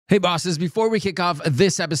Hey bosses, before we kick off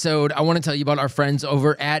this episode, I want to tell you about our friends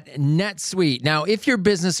over at NetSuite. Now, if your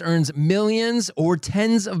business earns millions or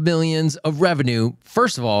tens of millions of revenue,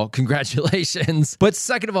 first of all, congratulations. But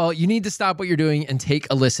second of all, you need to stop what you're doing and take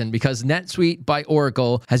a listen because NetSuite by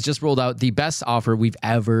Oracle has just rolled out the best offer we've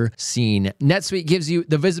ever seen. NetSuite gives you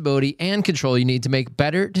the visibility and control you need to make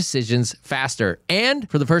better decisions faster.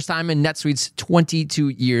 And for the first time in NetSuite's 22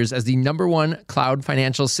 years as the #1 cloud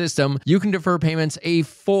financial system, you can defer payments a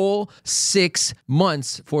full 6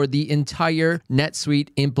 months for the entire NetSuite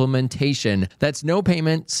implementation. That's no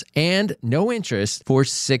payments and no interest for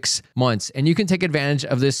 6 months. And you can take advantage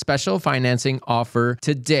of this special financing offer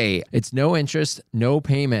today. It's no interest, no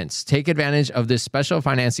payments. Take advantage of this special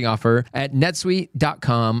financing offer at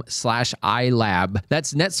netsuite.com/ILAB.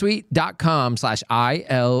 That's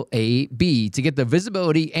netsuite.com/ILAB to get the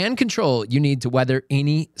visibility and control you need to weather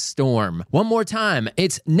any storm. One more time,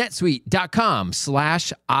 it's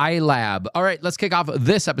netsuite.com/ILAB. All right, let's kick off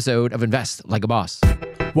this episode of Invest Like a Boss.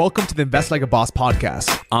 Welcome to the Invest Like a Boss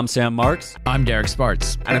podcast. I'm Sam Marks. I'm Derek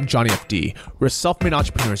Sparts. And I'm Johnny FD. We're self-made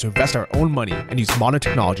entrepreneurs who invest our own money and use modern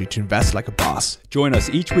technology to invest like a boss. Join us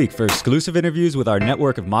each week for exclusive interviews with our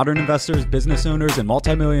network of modern investors, business owners, and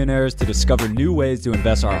multimillionaires to discover new ways to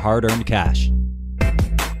invest our hard-earned cash.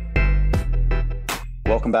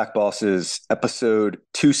 Welcome back, bosses. Episode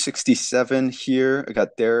 267 here. I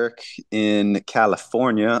got Derek in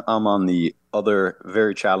California. I'm on the other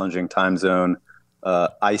very challenging time zone,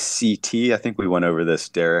 ICT. I think we went over this,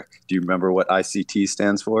 Derek. Do you remember what ICT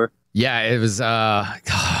stands for? Yeah, it was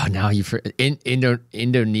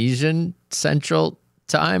Indonesian Central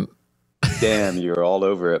Time. Damn, you're all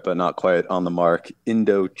over it, but not quite on the mark.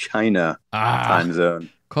 Indo-China time zone.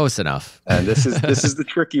 Close enough. And this is the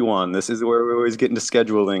tricky one. This is where we always get into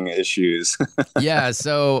scheduling issues. Yeah,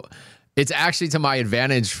 so it's actually to my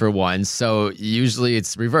advantage for once. So usually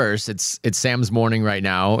it's reverse. It's Sam's morning right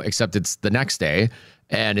now, except it's the next day,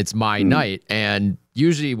 and it's my night. And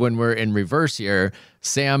usually when we're in reverse here,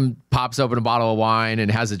 Sam pops open a bottle of wine and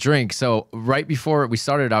has a drink. So right before we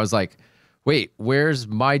started, I was like, wait, where's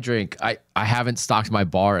my drink? I haven't stocked my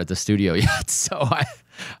bar at the studio yet. So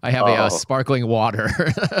I have a sparkling water.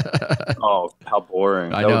 Oh, how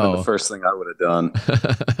boring. That would have been the first thing I would have done.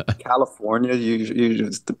 California, you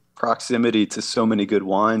just the proximity to so many good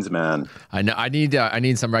wines, man. I know. I need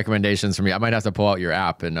some recommendations from you. I might have to pull out your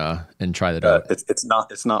app and try that out.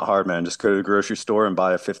 It's not hard, man. Just go to the grocery store and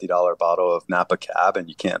buy a $50 bottle of Napa Cab and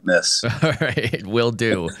you can't miss. All right, will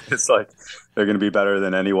do. It's like they're going to be better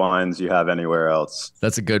than any wines you have anywhere else.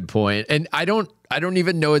 That's a good point. And I don't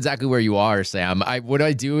even know exactly where you are, Sam. What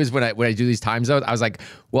I do is when I do these time zones, I was like,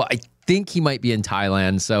 well, I think he might be in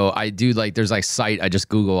Thailand. So I do there's site I just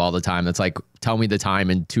Google all the time. That's like, tell me the time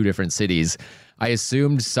in 2 different cities. I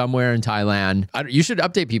assumed somewhere in Thailand. You should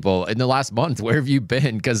update people in the last month. Where have you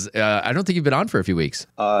been? Because I don't think you've been on for a few weeks.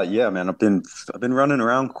 Yeah, man. I've been running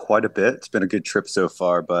around quite a bit. It's been a good trip so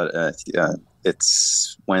far, but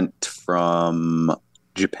it's went from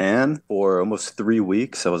Japan for almost 3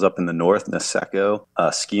 weeks. I was up in the north, Niseko,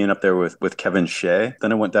 skiing up there with Kevin Shea.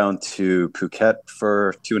 Then I went down to Phuket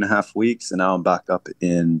for 2.5 weeks, and now I'm back up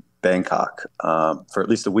in Bangkok for at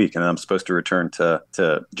least a week. And then I'm supposed to return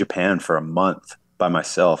to Japan for a month by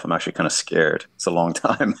myself. I'm actually kind of scared. It's a long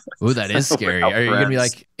time. Ooh, that is scary. Are you going to be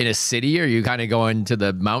like in a city? Or are you kind of going to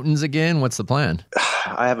the mountains again? What's the plan?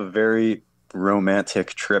 I have a very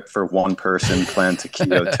romantic trip for one person planned to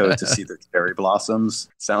Kyoto to see the cherry blossoms.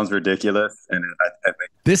 Sounds ridiculous. And I think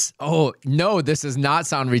this does not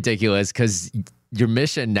sound ridiculous because your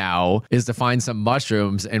mission now is to find some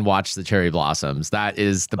mushrooms and watch the cherry blossoms. That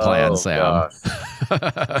is the plan, Sam.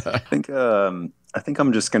 I think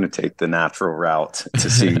I'm just going to take the natural route to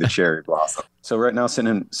seeing the cherry blossom. So right now,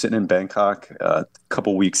 sitting in Bangkok, a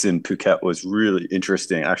couple weeks in Phuket was really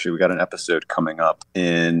interesting. Actually, we got an episode coming up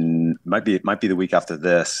might be the week after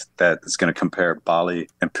this that is going to compare Bali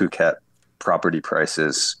and Phuket property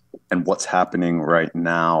prices and what's happening right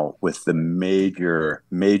now with the major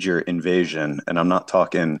invasion. And I'm not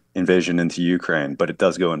talking invasion into Ukraine, but it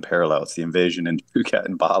does go in parallel. It's the invasion in Phuket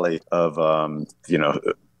and Bali of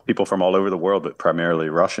people from all over the world, but primarily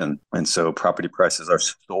Russian. And so property prices are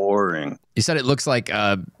soaring. You said it looks like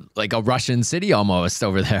a Russian city almost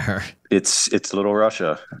over there. It's little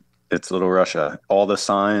Russia. It's Little Russia. All the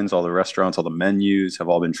signs, all the restaurants, all the menus have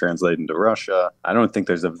all been translated into Russia. I don't think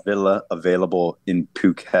there's a villa available in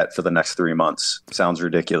Phuket for the next 3 months. Sounds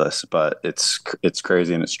ridiculous, but it's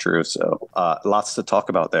crazy and it's true. So lots to talk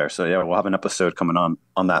about there. So yeah, we'll have an episode coming on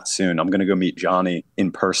that soon. I'm going to go meet Johnny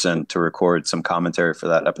in person to record some commentary for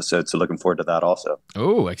that episode. So looking forward to that also.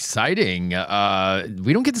 Oh, exciting.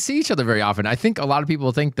 We don't get to see each other very often. I think a lot of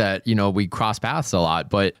people think that, we cross paths a lot,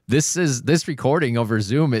 but this recording over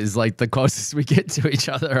Zoom is like the closest we get to each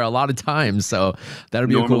other a lot of times. So that'll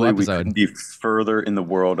be Normally, a cool episode. We couldn't be further in the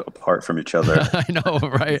world apart from each other. I know,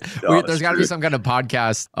 right? There's got to be some kind of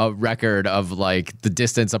podcast record of like the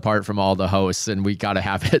distance apart from all the hosts, and we got to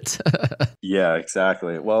have it. Yeah,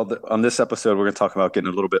 exactly. Well, on this episode, we're going to talk about getting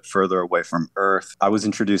a little bit further away from Earth. I was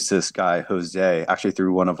introduced to this guy, Jose, actually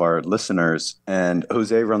through one of our listeners. And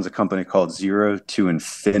Jose runs a company called Zero to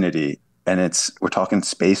Infinity. And we're talking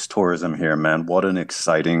space tourism here, man. What an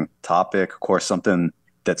exciting topic. Of course, something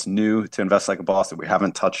that's new to Invest Like a Boss that we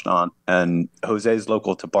haven't touched on. And Jose is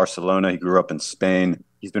local to Barcelona. He grew up in Spain.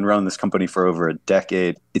 He's been running this company for over a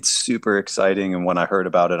decade. It's super exciting. And when I heard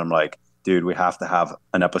about it, I'm like, dude, we have to have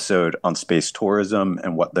an episode on space tourism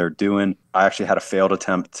and what they're doing. I actually had a failed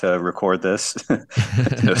attempt to record this.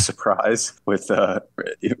 No surprise, with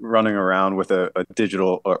running around with a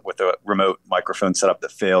digital or with a remote microphone setup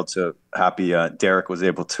that failed. So happy Derek was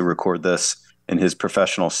able to record this in his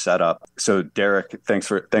professional setup. So Derek, thanks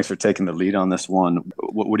for taking the lead on this one.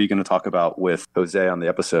 What are you going to talk about with Jose on the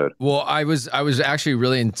episode? Well, I was actually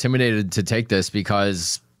really intimidated to take this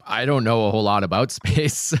because I don't know a whole lot about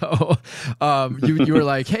space. So you were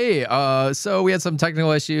like, hey, so we had some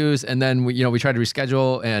technical issues, and then we tried to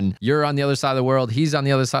reschedule, and you're on the other side of the world, he's on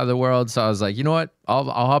the other side of the world. So I was like, you know what? I'll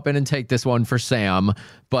hop in and take this one for Sam.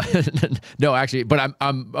 But no, actually, but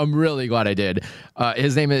I'm really glad I did.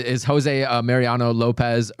 His name is Jose Mariano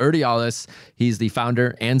López Urdiales. He's the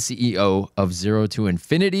founder and CEO of Zero to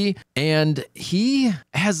Infinity, and he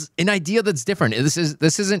has an idea that's different. This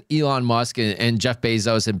isn't Elon Musk and Jeff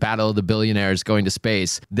Bezos and Battle of the Billionaires going to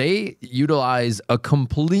space. They utilize a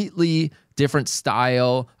completely different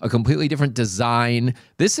style, a completely different design.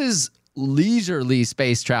 This is leisurely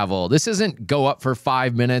space travel. This isn't go up for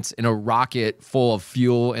 5 minutes in a rocket full of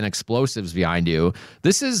fuel and explosives behind you.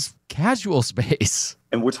 This is casual space.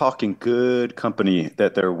 And we're talking good company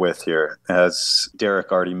that they're with here. As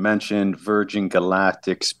Derek already mentioned, Virgin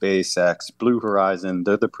Galactic, SpaceX, Blue Horizon,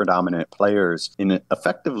 they're the predominant players in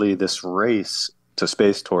effectively this race to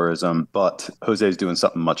space tourism, but Jose's doing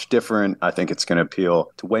something much different. I think it's going to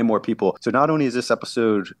appeal to way more people. So not only is this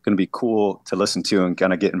episode going to be cool to listen to and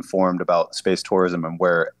kind of get informed about space tourism and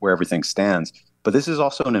where everything stands, but this is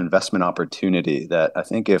also an investment opportunity that I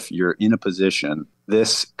think if you're in a position,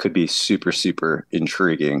 this could be super, super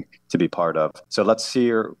intriguing to be part of. So let's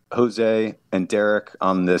hear Jose and Derek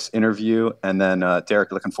on this interview. And then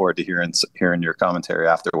Derek, looking forward to hearing your commentary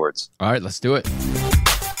afterwards. All right, let's do it.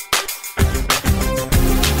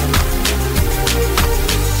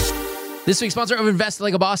 This week's sponsor of Invest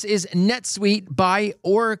Like a Boss is NetSuite by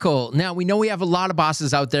Oracle. Now, we know we have a lot of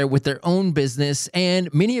bosses out there with their own business,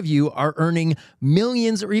 and many of you are earning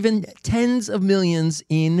millions or even tens of millions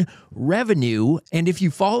in revenue. And if you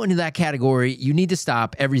fall into that category, you need to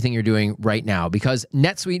stop everything you're doing right now, because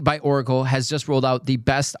NetSuite by Oracle has just rolled out the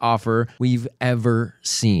best offer we've ever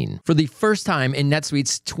seen. For the first time in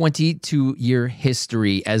NetSuite's 22-year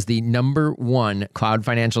history as the #1 cloud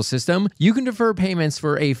financial system, you can defer payments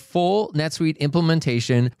for a full NetSuite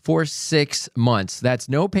implementation for 6 months. That's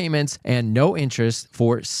no payments and no interest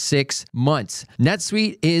for 6 months.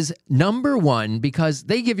 NetSuite is #1 because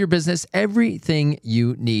they give your business everything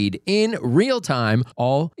you need in real time,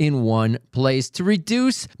 all in one place, to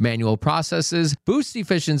reduce manual processes, boost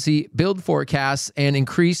efficiency, build forecasts, and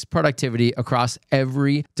increase productivity across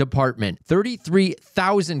every department.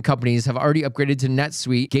 33,000 companies have already upgraded to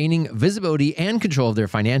NetSuite, gaining visibility and control of their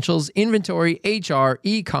financials, inventory, HR,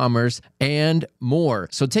 e-commerce, and more.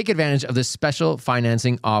 So take advantage of this special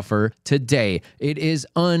financing offer today. It is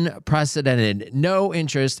unprecedented. No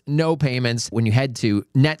interest, no payments when you head to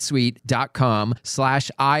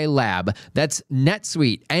netsuite.com/ILAB. That's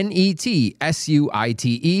NetSuite,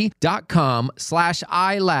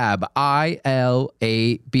 NetSuite.com/ILAB,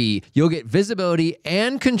 ILAB. You'll get visibility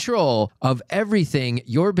and control of everything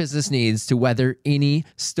your business needs to weather any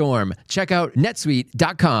storm. Check out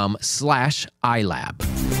netsuite.com/ILAB.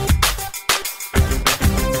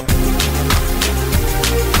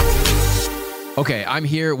 Okay, I'm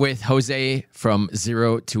here with Jose from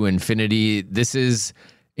Zero to Infinity. This is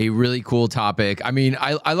a really cool topic. I mean,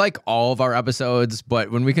 I like all of our episodes, but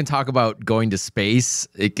when we can talk about going to space,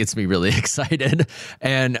 it gets me really excited.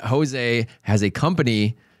 And Jose has a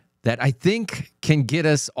company that I think can get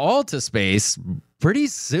us all to space pretty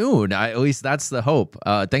soon. At least that's the hope.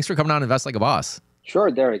 Thanks for coming on Invest Like a Boss. Sure,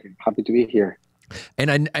 Derek. Happy to be here.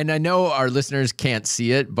 And I know our listeners can't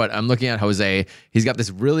see it, but I'm looking at Jose. He's got this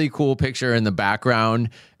really cool picture in the background.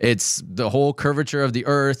 It's the whole curvature of the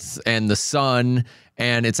Earth and the sun.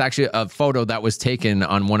 And it's actually a photo that was taken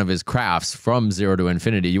on one of his crafts from zero to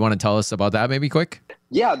infinity. You want to tell us about that maybe quick?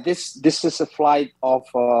 Yeah, this is a flight of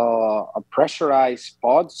a pressurized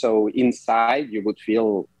pod. So inside you would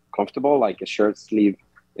feel comfortable, like a shirt sleeve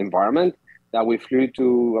environment. That we flew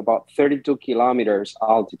to about 32 kilometers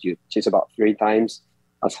altitude, which is about 3 times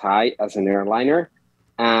as high as an airliner.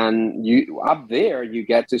 And you up there, you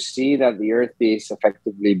get to see that the Earth is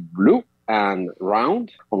effectively blue and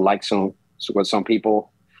round, unlike what some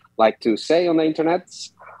people like to say on the internet.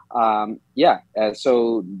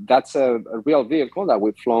 So that's a real vehicle that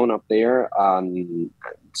we've flown up there,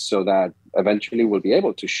 so that eventually we'll be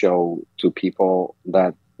able to show to people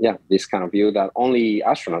that this kind of view that only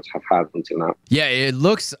astronauts have had until now. Yeah, it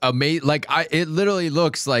looks amazing. It literally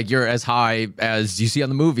looks like you're as high as you see on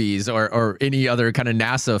the movies or any other kind of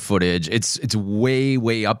NASA footage. It's way,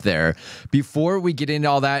 way up there. Before we get into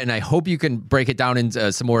all that, and I hope you can break it down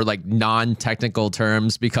into some more like non-technical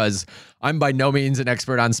terms, because I'm by no means an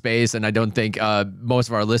expert on space, and I don't think most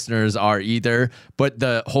of our listeners are either. But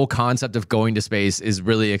the whole concept of going to space is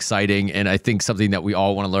really exciting, and I think something that we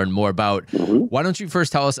all want to learn more about. Mm-hmm. Why don't you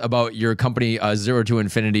first tell us about your company, Zero to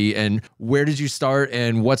Infinity, and where did you start,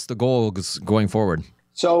 and what's the goals going forward?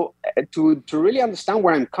 So to really understand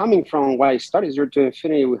where I'm coming from, why I started Zero to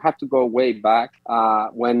Infinity, we have to go way back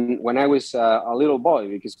when I was a little boy,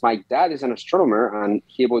 because my dad is an astronomer and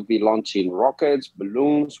he would be launching rockets,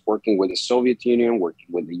 balloons, working with the Soviet Union, working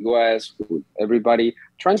with the US, with everybody,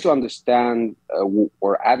 trying to understand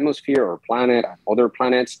our atmosphere, our planet, other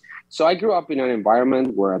planets. So I grew up in an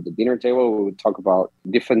environment where at the dinner table, we would talk about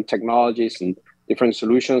different technologies and different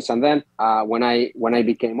solutions. And then when I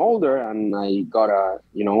became older and I got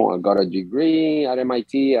a degree at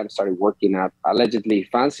MIT and started working at allegedly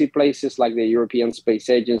fancy places like the European Space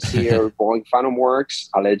Agency or Boeing Phantom Works,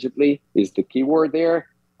 allegedly is the keyword there.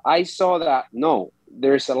 I saw that, no,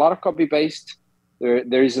 there's a lot of copy paste.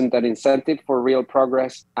 There isn't an incentive for real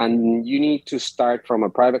progress. And you need to start from a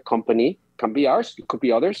private company. It can be ours, it could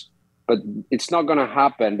be others. But it's not going to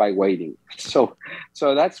happen by waiting. So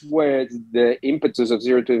that's where the impetus of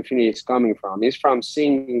Zero to Infinity is coming from. It's from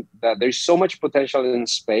seeing that there's so much potential in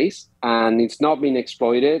space and it's not being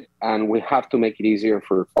exploited, and we have to make it easier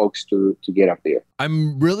for folks to get up there.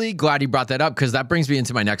 I'm really glad you brought that up, because that brings me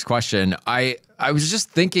into my next question. I was just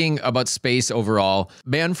thinking about space overall.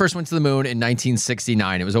 Man first went to the moon in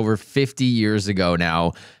 1969. It was over 50 years ago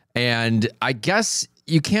now. And I guess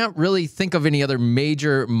you can't really think of any other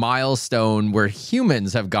major milestone where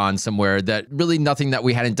humans have gone somewhere that really nothing that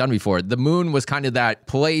we hadn't done before. The moon was kind of that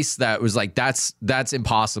place that was like, that's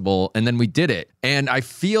impossible. And then we did it. And I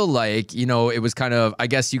feel like, it was kind of, I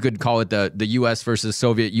guess you could call it the US versus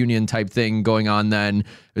Soviet Union type thing going on then. It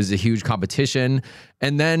was a huge competition.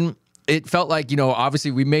 And then it felt like, obviously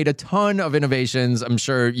we made a ton of innovations. I'm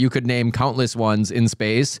sure you could name countless ones in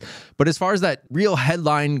space. But as far as that real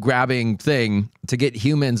headline grabbing thing to get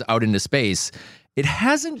humans out into space, it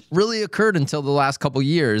hasn't really occurred until the last couple of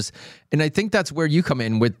years. And I think that's where you come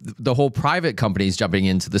in with the whole private companies jumping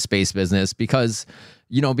into the space business, because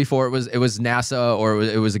before it was NASA or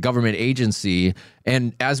it was a government agency.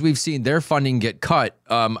 And as we've seen their funding get cut,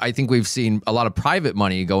 I think we've seen a lot of private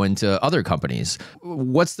money go into other companies.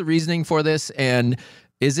 What's the reasoning for this? And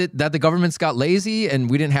is it that the government's got lazy and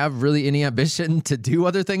we didn't have really any ambition to do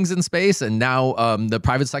other things in space, and now the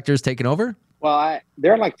private sector is taking over? Well,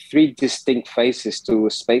 there are like 3 distinct phases to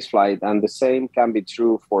spaceflight, and the same can be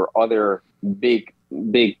true for other big,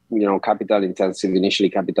 initially capital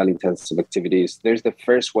intensive activities. There's the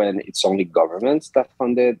first when it's only governments that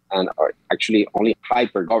fund it, and are actually only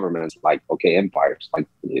hyper governments like, empires like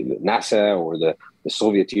NASA or the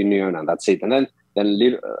Soviet Union, and that's it. And then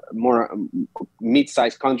more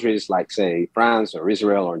mid-sized countries like, say, France or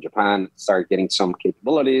Israel or Japan start getting some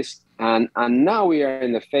capabilities. And now we are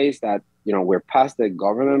in the phase that, we're past the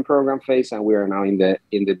government program phase, and we are now in the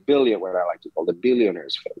billion, what I like to call the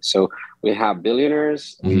billionaires phase. So we have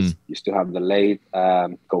billionaires. Mm-hmm. We used to have the late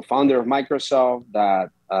co-founder of Microsoft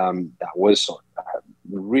that was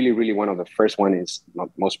really, really one of the first one. Is not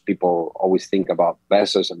most people always think about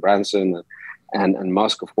Bezos and Branson and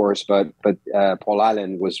Musk, of course, but Paul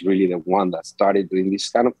Allen was really the one that started doing this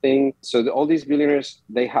kind of thing. So all these billionaires,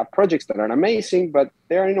 they have projects that are amazing, but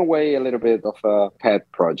they're in a way a little bit of pet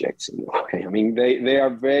projects in a way. I mean, they are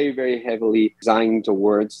very, very heavily designed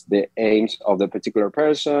towards the aims of the particular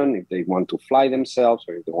person, if they want to fly themselves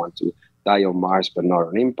or if they want to die on Mars but not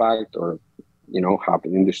on impact, or, have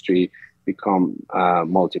an industry become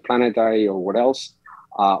multiplanetary or what else.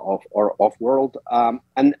 Off-world,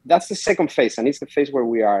 and that's the second phase, and it's the phase where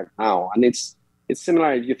we are now. And it's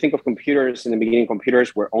similar. If you think of computers, in the beginning,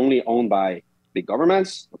 computers were only owned by big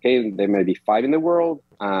governments. Okay, there may be 5 in the world,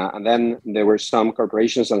 and then there were some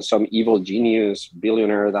corporations and some evil genius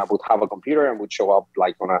billionaire that would have a computer and would show up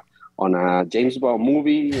like on a James Bond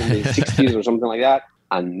movie in the 60s or something like that.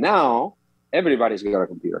 And now everybody's got a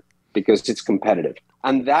computer because it's competitive.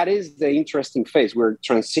 And that is the interesting phase. We're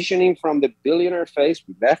transitioning from the billionaire phase.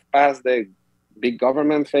 We left past the big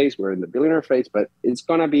government phase. We're in the billionaire phase, but it's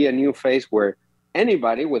going to be a new phase where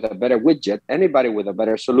anybody with a better widget, anybody with a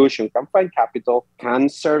better solution can find capital, can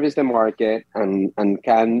service the market, and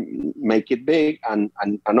can make it big and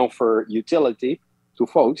offer utility to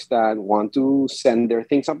folks that want to send their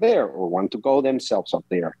things up there or want to go themselves up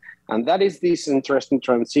there. And that is this interesting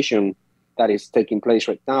transition that is taking place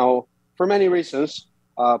right now for many reasons.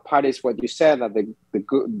 Part is what you said, that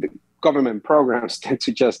the government programs tend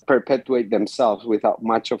to just perpetuate themselves without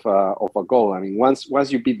much of a goal. I mean,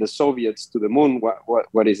 once you beat the Soviets to the moon,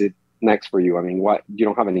 what is it next for you? I mean, you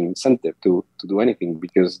don't have any incentive to do anything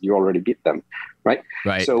because you already beat them, right?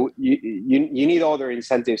 Right. So you need other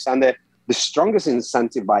incentives, and the strongest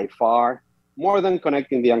incentive by far, more than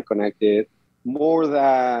connecting the unconnected, more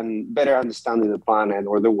than better understanding the planet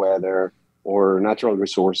or the weather or natural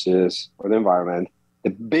resources or the environment, the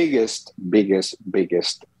biggest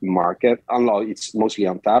market, although it's mostly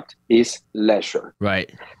untapped, is leisure.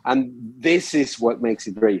 Right. And this is what makes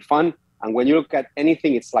it very fun. And when you look at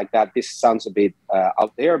anything, it's like that. This sounds a bit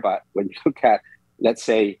out there, but when you look at, let's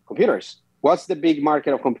say, computers, what's the big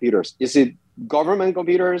market of computers? Is it government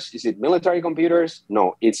computers? Is it military computers?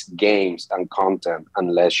 No, it's games and content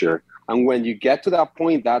and leisure. And when you get to that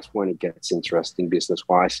point, that's when it gets interesting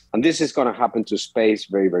business-wise. And this is going to happen to space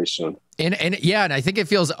very, very soon. And I think it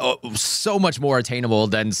feels so much more attainable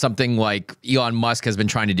than something like Elon Musk has been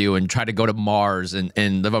trying to do and try to go to Mars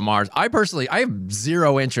and live on Mars. I have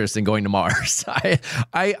zero interest in going to Mars.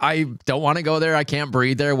 I don't want to go there. I can't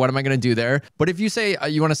breathe there. What am I going to do there? But if you say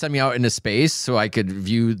you want to send me out into space so I could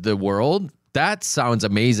view the world, that sounds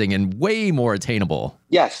amazing and way more attainable.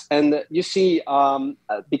 Yes. And you see,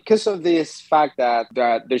 because of this fact that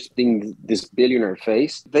there's been this billionaire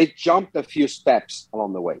phase, they jumped a few steps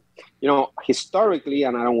along the way. Historically,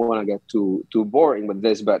 and I don't want to get too boring with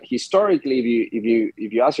this, but historically, if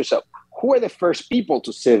you ask yourself, who are the first people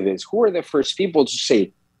to say this? Who are the first people to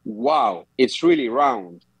say, wow, it's really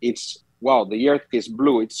round. Wow, the earth is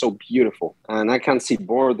blue. It's so beautiful. And I can see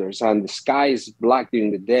borders, and the sky is black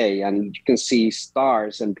during the day, and you can see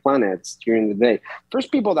stars and planets during the day.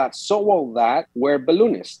 First people that saw all that were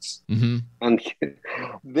balloonists. Mm-hmm. And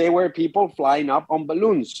they were people flying up on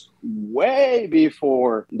balloons way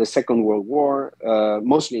before the Second World War,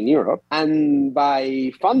 mostly in Europe. And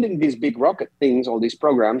by funding these big rocket things, all these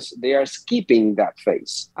programs, they are skipping that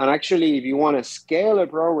phase. And actually, if you want to scale a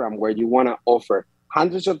program where you want to offer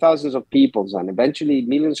hundreds of thousands of people and eventually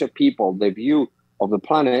millions of people the view of the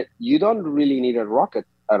planet, you don't really need a rocket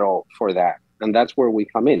at all for that. And that's where we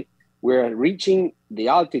come in. We're reaching the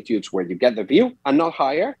altitudes where you get the view and not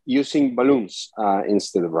higher using balloons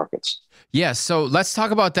instead of rockets. Yeah, so let's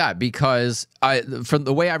talk about that, because from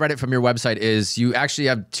the way I read it from your website is you actually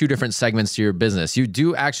have 2 different segments to your business. You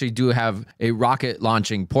do have a rocket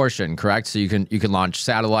launching portion, correct? So you can launch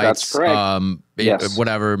satellites, that's correct. Yes.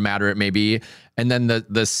 Whatever matter it may be. And then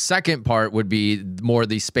the second part would be more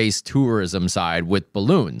the space tourism side with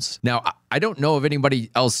balloons. Now, I don't know of anybody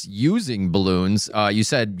else using balloons. You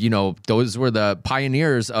said, those were the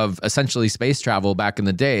pioneers of essentially space travel back in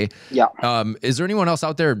the day. Yeah. Is there anyone else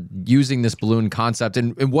out there using this balloon concept?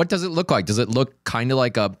 And what does it look like? Does it look kind of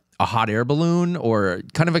like a hot air balloon, or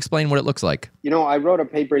kind of explain what it looks like? I wrote a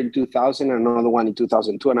paper in 2000 and another one in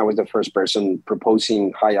 2002, and I was the first person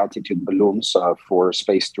proposing high altitude balloons for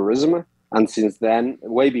space tourism. And since then,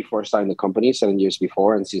 way before starting the company, 7 years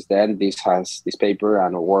before, and since then, this paper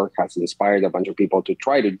and our work has inspired a bunch of people to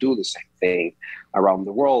try to do the same thing around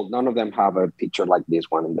the world. None of them have a picture like this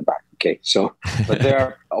one in the back. Okay, so, but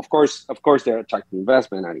they're, of course, they're attracting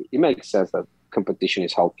investment, and it makes sense that competition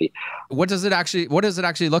is healthy. What does it actually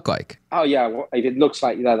look like? Oh yeah, well, if it looks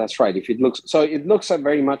like that, that's right. It looks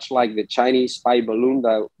very much like the Chinese spy balloon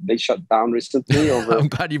that they shut down recently. I'm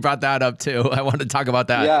glad you brought that up too. I want to talk about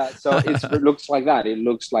that. Yeah, so it looks like that. It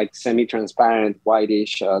looks like semi-transparent,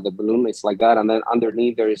 whitish. The balloon is like that, and then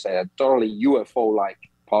underneath there is a totally UFO-like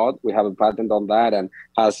pod. We have a patent on that, and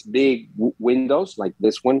has big windows like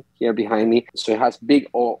this one here behind me. So it has big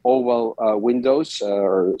oval windows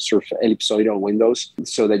or sort of ellipsoidal windows,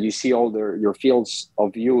 so that you see all your fields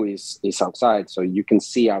of view is outside. So you can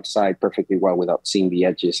see outside perfectly well without seeing the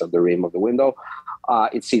edges of the rim of the window.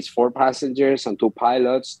 It seats 4 passengers and 2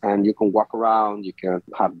 pilots, and you can walk around, you can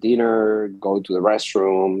have dinner, go to the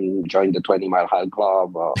restroom, join the 20 Mile High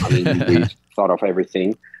Club. We've thought of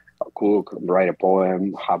everything. Cook, write a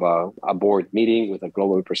poem, have a board meeting with a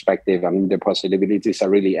global perspective. I mean, the possibilities are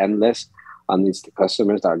really endless. And it's the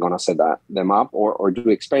customers that are going to set them up or do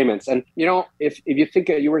experiments. And, if you think,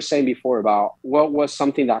 you were saying before about what was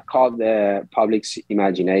something that caught the public's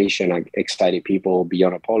imagination and excited people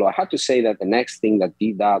beyond Apollo, I have to say that the next thing that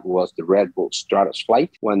did that was the Red Bull Stratos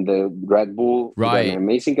flight, when the Red Bull did an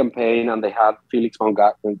amazing campaign and they had Felix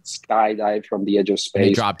Baumgartner skydive from the edge of space.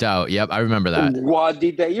 He dropped out. Yep, I remember that. What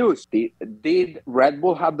did they use? Did Red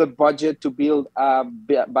Bull have the budget to build a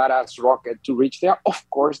badass rocket to reach there? Of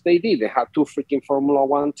course they did. They had 2 freaking Formula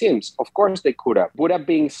One teams. Of course they could have. Would have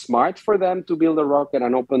been smart for them to build a rocket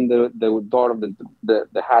and open the door of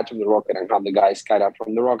the hatch of the rocket and have the guys skydive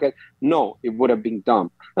from the rocket? No, it would have been dumb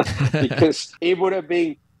because it would have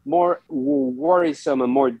been more worrisome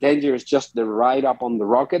and more dangerous just the ride up on the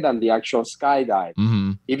rocket than the actual skydive.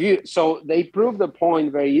 Mm-hmm. So they proved the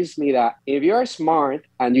point very easily that if you're smart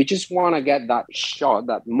and you just want to get that shot,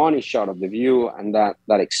 that money shot of the view and that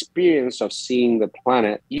experience of seeing the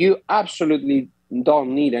planet, you absolutely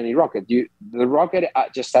don't need any rocket. The rocket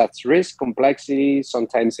just adds risk, complexity,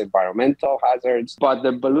 sometimes environmental hazards, but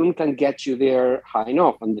the balloon can get you there high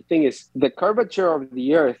enough. And the thing is, the curvature of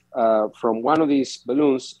the Earth from one of these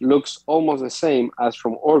balloons looks almost the same as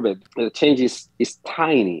from orbit. The change is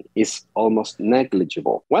tiny, it's almost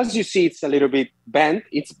negligible. Once you see it's a little bit bent,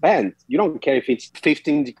 it's bent. You don't care if it's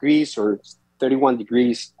 15 degrees or 31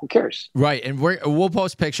 degrees, who cares? Right. And we'll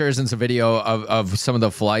post pictures and some video of some of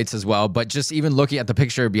the flights as well. But just even looking at the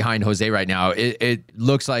picture behind Jose right now, it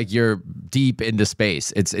looks like you're deep into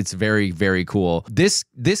space. It's very, very cool. This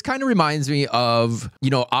kind of reminds me of,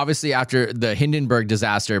 obviously after the Hindenburg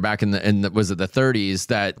disaster back in the was it the 30s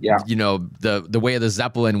that, the way of the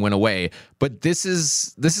Zeppelin went away. But this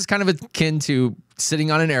is kind of akin to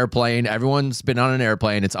sitting on an airplane. Everyone's been on an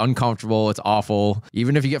airplane. It's uncomfortable. It's awful.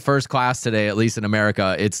 Even if you get first class today, at least in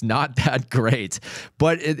America, it's not that great.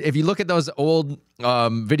 But if you look at those old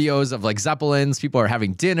videos of like Zeppelins, people are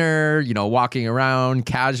having dinner, walking around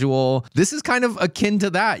casual. This is kind of akin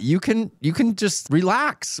to that. You can just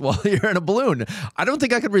relax while you're in a balloon. I don't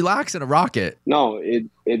think I could relax in a rocket. No, it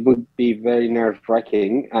would be very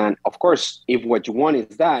nerve-wracking. And of course, if what you want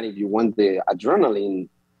is that, if you want the adrenaline,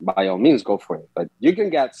 by all means, go for it. But you can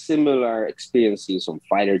get similar experiences on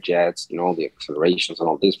fighter jets, the accelerations and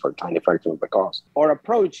all this for a tiny fraction of the cost. Our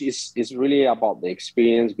approach is really about the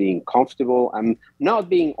experience, being comfortable and not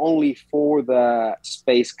being only for the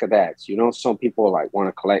space cadets. Some people want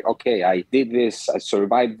to collect, okay, I did this, I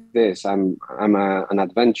survived this, I'm an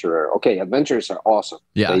adventurer. Okay, adventurers are awesome.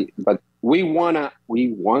 Yeah. But we want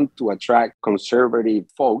to attract conservative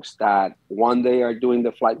folks that one day are doing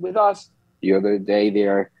the flight with us. The other day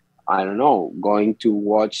they're, going to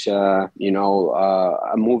watch, a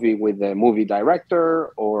movie with the movie director,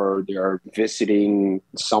 or they're visiting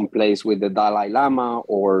someplace with the Dalai Lama,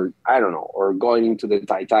 or going into the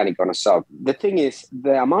Titanic on a sub. The thing is,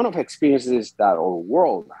 the amount of experiences that our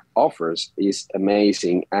world offers is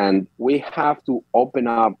amazing, and we have to open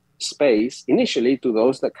up space initially to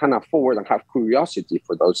those that can afford and have curiosity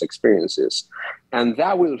for those experiences. And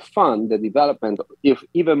that will fund the development of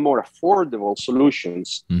even more affordable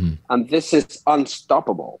solutions. Mm-hmm. And this is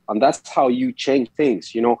unstoppable. And that's how you change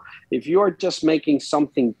things. If you are just making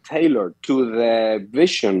something tailored to the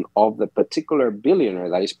vision of the particular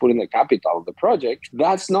billionaire that is putting the capital of the project,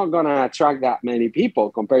 that's not going to attract that many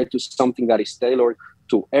people compared to something that is tailored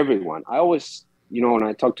to everyone. I always, when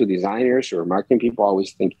I talk to designers or marketing people, I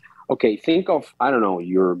always think, okay, think of,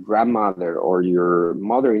 your grandmother or your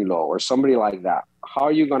mother-in-law or somebody like that. How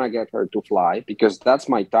are you going to get her to fly? Because that's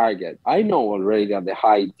my target. I know already that the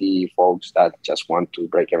high D folks that just want to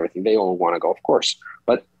break everything, they all want to go, of course.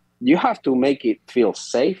 But you have to make it feel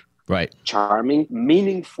safe, right, charming,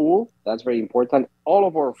 meaningful. That's very important. All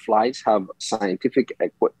of our flights have scientific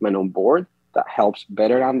equipment on board that helps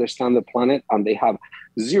better understand the planet, and they have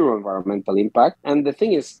zero environmental impact. And the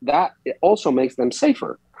thing is that it also makes them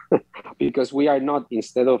safer. Because we are not,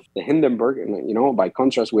 instead of the Hindenburg, by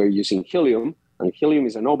contrast, we're using helium, and helium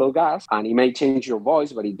is a noble gas, and it may change your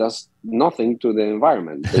voice, but it does nothing to the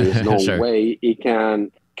environment. There is no Sure. way it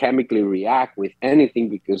can chemically react with anything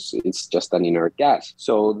because it's just an inert gas.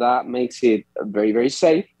 So that makes it very, very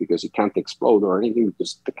safe because it can't explode or anything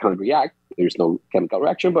because it can't react. There's no chemical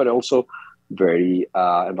reaction, but also very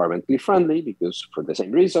environmentally friendly because for the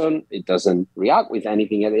same reason, it doesn't react with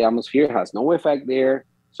anything in the atmosphere, has no effect there.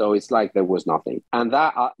 So it's like there was nothing. And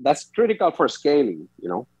that's critical for scaling,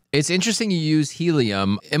 It's interesting you use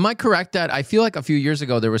helium. Am I correct that I feel like a few years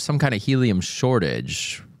ago there was some kind of helium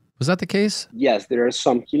shortage? Was that the case? Yes, there are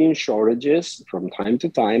some helium shortages from time to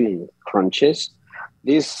time and crunches.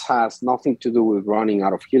 This has nothing to do with running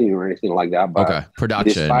out of helium or anything like that. But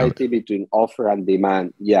production. disparity between offer and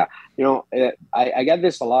demand. Yeah. I get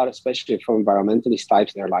this a lot, especially from environmentalist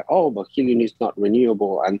types. They're like, oh, but helium is not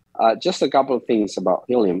renewable. And just a couple of things about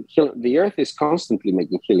helium. The Earth is constantly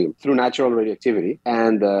making helium through natural radioactivity.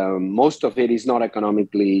 And most of it is not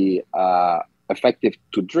economically effective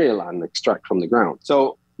to drill and extract from the ground.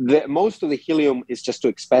 So most of the helium is just too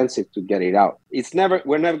expensive to get it out.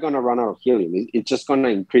 We're never going to run out of helium. It's just going to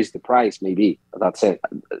increase the price, maybe. That's it.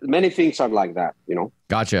 Many things are like that,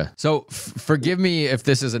 Gotcha. So forgive me if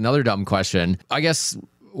this is another dumb question. I guess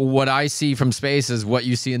what I see from space is what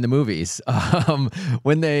you see in the movies.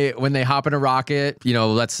 When they hop in a rocket,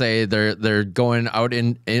 let's say they're going out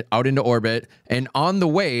into orbit, and on the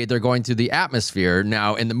way they're going through the atmosphere.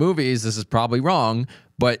 Now in the movies, this is probably wrong,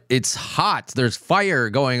 but it's hot. There's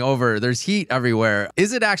fire going over. There's heat everywhere.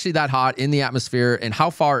 Is it actually that hot in the atmosphere? And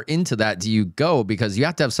how far into that do you go? Because you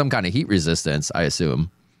have to have some kind of heat resistance, I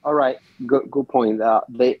assume. All right. Good point.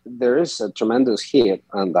 There is a tremendous heat,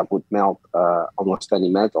 and that would melt almost any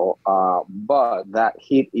metal. But that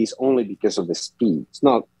heat is only because of the speed. It's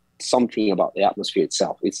not something about the atmosphere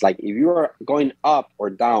itself. It's like if you are going up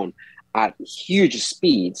or down at huge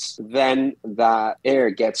speeds, then the air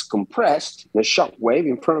gets compressed, the shock wave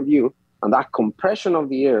in front of you, and that compression of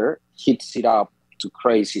the air heats it up to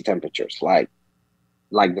crazy temperatures, like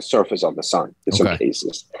the surface of the sun in some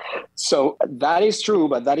cases. So that is true,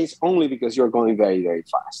 but that is only because you're going very, very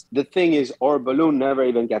fast. The thing is, our balloon never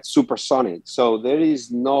even gets supersonic. So there is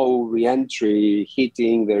no re-entry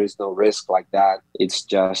heating. There is no risk like that. It's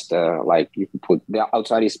just like you can put, the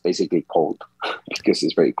outside is basically cold because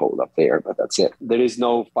it's very cold up there, but that's it. There is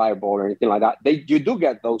no fireball or anything like that. You do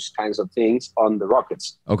get those kinds of things on the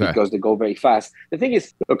rockets because they go very fast. The thing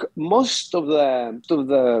is, look, most of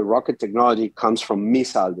the rocket technology comes from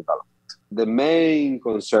missile development. The main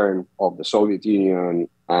concern of the Soviet Union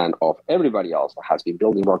and of everybody else that has been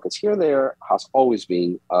building rockets here and there has always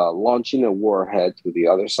been launching a warhead to the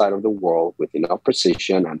other side of the world with enough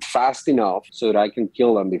precision and fast enough so that I can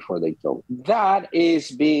kill them before they kill me. That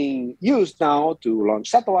is being used now to launch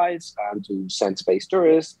satellites and to send space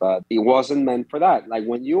tourists, but it wasn't meant for that. Like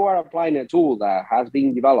when you are applying a tool that has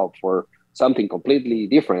been developed for something completely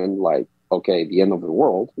different, like the end of the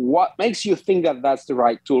world. What makes you think that that's the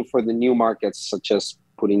right tool for the new markets, such as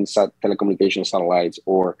putting telecommunication satellites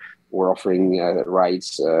or offering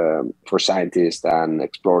rights for scientists and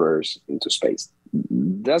explorers into space?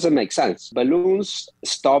 Doesn't make sense. Balloons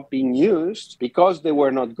stopped being used because they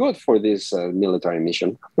were not good for this military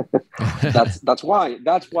mission. That's why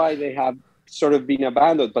they have sort of been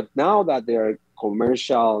abandoned. But now that there are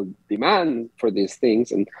commercial demand for these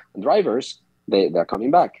things and drivers, they're coming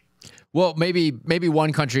back. Well, maybe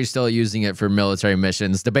one country is still using it for military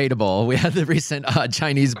missions. Debatable. We had the recent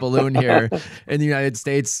Chinese balloon here in the United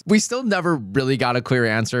States. We still never really got a clear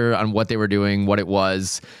answer on what they were doing, what it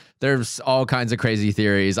was. There's all kinds of crazy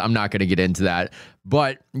theories. I'm not going to get into that.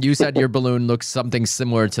 But you said your balloon looks something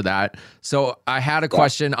similar to that. So I had a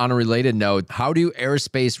question on a related note. How do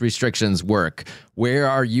airspace restrictions work? Where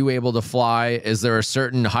are you able to fly? Is there a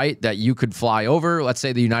certain height that you could fly over, let's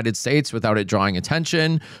say the United States, without it drawing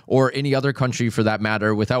attention, or any other country for that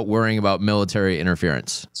matter, without worrying about military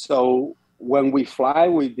interference? So when we fly,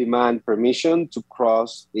 we demand permission to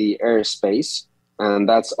cross the airspace, and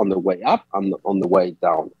that's on the way up and on the way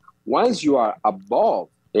down. Once you are above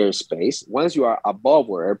airspace, once you are above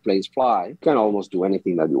where airplanes fly, you can almost do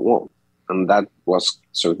anything that you want. And that was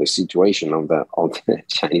sort of the situation of the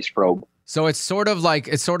Chinese probe. So it's sort of like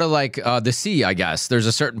the sea, I guess. There's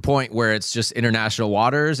a certain point where it's just international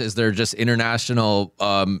waters. Is there just international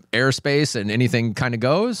airspace and anything kind of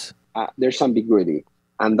goes? There's ambiguity,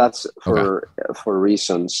 and that's for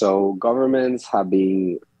reasons. So governments have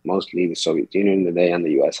been mostly the Soviet Union today and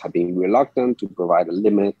the US have been reluctant to provide a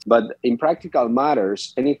limit. But in practical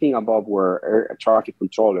matters, anything above where air traffic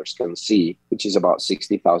controllers can see, which is about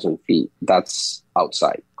 60,000 feet, that's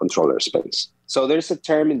outside controller space. So there's a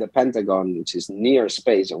term in the Pentagon, which is near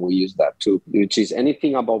space, and we use that too, which is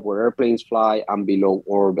anything above where airplanes fly and below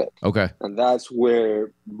orbit. Okay. And that's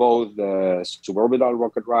where both the suborbital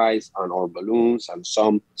rocket rides and our balloons and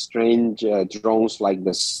some strange drones like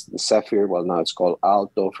the Zephyr, well, now it's called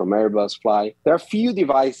Alto from Airbus fly. There are a few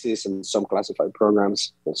devices and some classified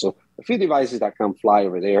programs also. A few devices that can fly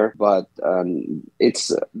over there, but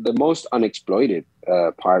it's the most unexploited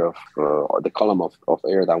part of the column of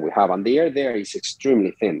air that we have. And the air there is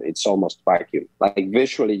extremely thin. It's almost vacuum. Like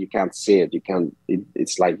visually, you can't see it.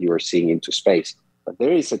 It's like you are seeing into space. But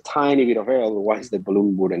there is a tiny bit of air, otherwise the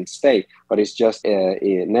balloon wouldn't stay. But it's just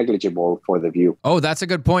negligible for the view. Oh, that's a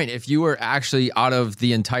good point. If you were actually out of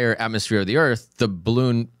the entire atmosphere of the Earth, the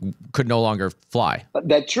balloon could no longer fly. But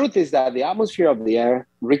the truth is that the atmosphere of the air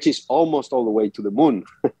reaches almost all the way to the moon.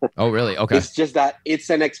 Oh, really? Okay. It's just that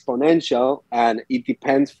it's an exponential, and it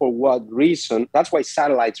depends for what reason. That's why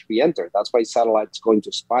satellites re-enter. That's why satellites go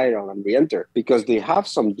into spiral and re-enter, because they have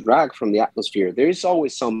some drag from the atmosphere. There is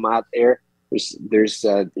always some mad air. There's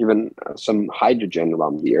even some hydrogen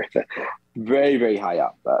around the Earth, very, very high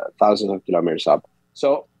up, thousands of kilometers up.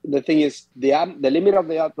 So the thing is, the limit of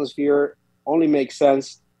the atmosphere only makes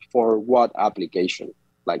sense for what application?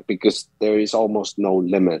 Like, because there is almost no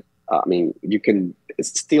limit. I mean, you can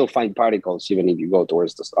still find particles even if you go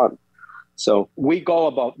towards the sun. So we go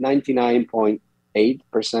about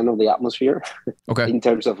 99.8% of the atmosphere in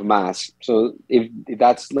terms of mass. So if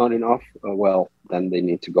that's not enough, well, then they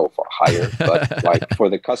need to go for higher. But like for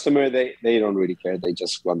the customer, they don't really care. They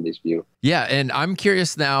just want this view. Yeah. And I'm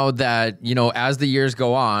curious now that, as the years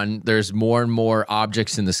go on, there's more and more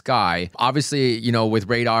objects in the sky. Obviously, with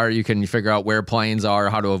radar, you can figure out where planes are,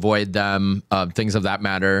 how to avoid them, things of that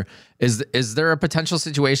matter. Is there a potential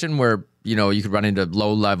situation where, you could run into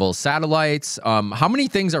low-level satellites? How many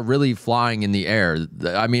things are really flying in the air?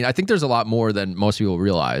 I mean, I think there's a lot more than most people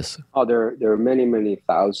realize. Oh, there are many, many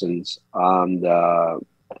thousands.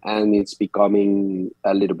 And it's becoming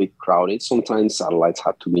a little bit crowded. Sometimes satellites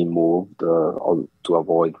have to be moved to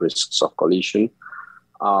avoid risks of collision.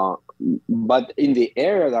 But in the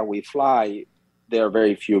area that we fly, there are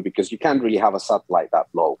very few, because you can't really have a satellite that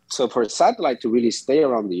low. So for a satellite to really stay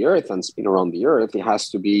around the Earth and spin around the Earth, it has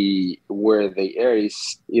to be where the air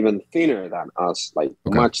is even thinner than us, like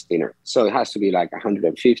much thinner. So it has to be like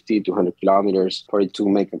 150, 200 kilometers for it to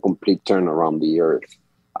make a complete turn around the Earth.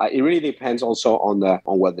 It really depends also on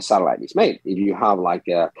what the satellite is made. If you have like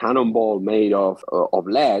a cannonball made of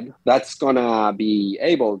lead, that's gonna be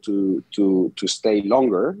able to stay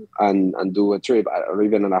longer and do a trip or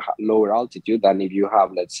even at a lower altitude than if you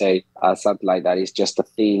have, let's say, a satellite that is just a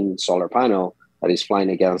thin solar panel that is flying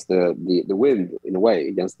against the wind, in a way,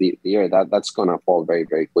 against the air. That's gonna fall very,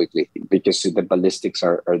 very quickly because the ballistics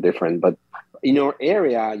are different. But in your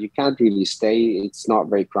area, you can't really stay. It's not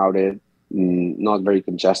very crowded. Not very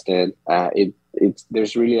congested.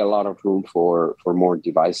 There's really a lot of room for more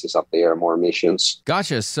devices up there, more missions.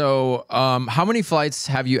 Gotcha. So how many flights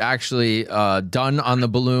have you actually done on the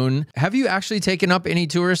balloon? Have you actually taken up any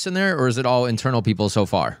tourists in there, or is it all internal people so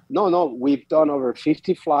far? No. We've done over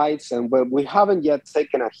 50 flights, but we haven't yet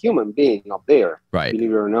taken a human being up there, right?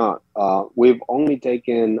 Believe it or not. We've only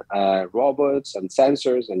taken robots and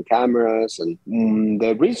sensors and cameras. And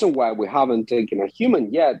the reason why we haven't taken a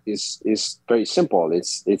human yet is very simple.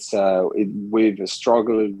 We've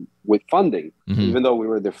struggled with funding. Mm-hmm. Even though we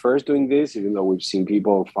were the first doing this, even though we've seen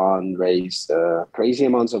people fundraise crazy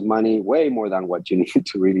amounts of money, way more than what you need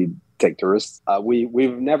to really take tourists,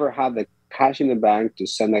 we've never had the cash in the bank to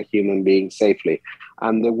send a human being safely.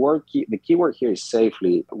 And the key word here is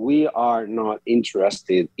safely. We are not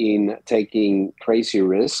interested in taking crazy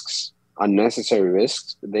risks, unnecessary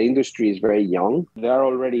risks. The industry is very young. There are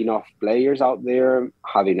already enough players out there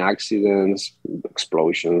having accidents,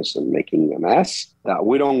 explosions, and making a mess that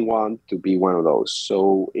we don't want to be one of those.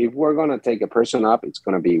 So if we're going to take a person up, it's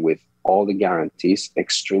going to be with all the guarantees,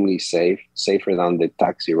 extremely safe, safer than the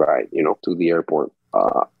taxi ride, to the airport.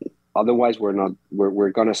 Otherwise,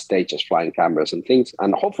 we're going to stay just flying cameras and things,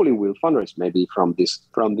 and hopefully we'll fundraise. Maybe from this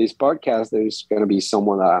podcast, there's going to be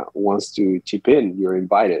someone that wants to chip in. You're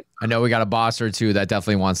invited. I know we got a boss or two that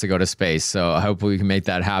definitely wants to go to space, so hopefully we can make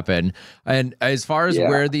that happen. And as far as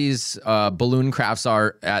where these balloon crafts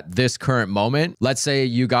are at this current moment, let's say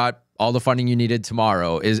you got all the funding you needed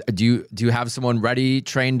tomorrow, do you have someone ready,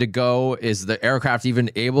 trained to go? Is the aircraft even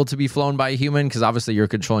able to be flown by a human? Because obviously you're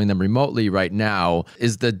controlling them remotely right now.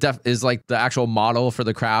 Is the actual model for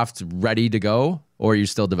the craft ready to go, or are you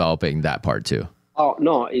still developing that part too? Oh,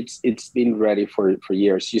 no, it's been ready for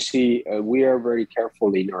years. You see, we are very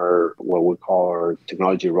careful in our, what we call our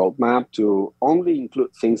technology roadmap, to only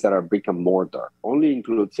include things that are brick and mortar, only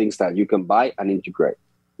include things that you can buy and integrate.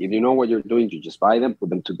 If you know what you're doing, you just buy them, put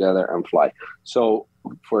them together and fly. So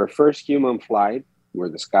for a first human flight where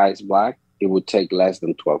the sky is black, it would take less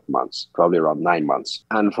than 12 months, probably around 9 months.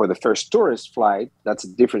 And for the first tourist flight, that's a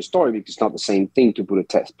different story, because it's not the same thing to put a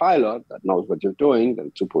test pilot that knows what you're doing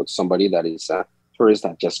than to put somebody that is a tourist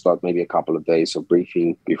that just got maybe a couple of days of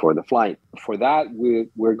briefing before the flight. For that,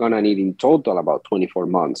 we're going to need in total about 24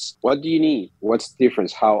 months. What do you need? What's the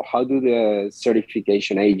difference? How do the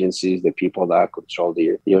certification agencies, the people that control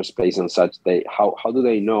the airspace and such, how do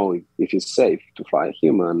they know if it's safe to fly a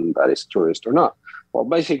human that is tourist or not? Well,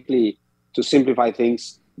 basically, to simplify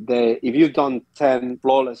things, if you've done 10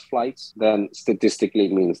 flawless flights, then statistically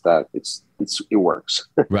it means that it works.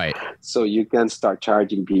 Right. So you can start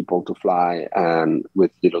charging people to fly and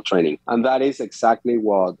with little training. And that is exactly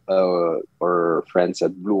what our friends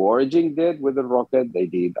at Blue Origin did with the rocket. They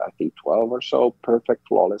did, I think, 12 or so perfect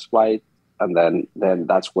flawless flights. And then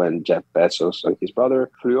that's when Jeff Bezos and his brother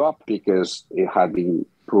flew up, because it had been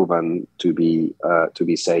proven to be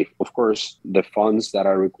safe. Of course, the funds that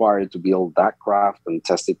are required to build that craft and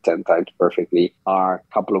test it 10 times perfectly are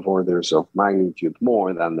a couple of orders of magnitude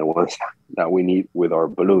more than the ones that we need with our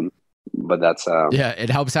balloon. But that's it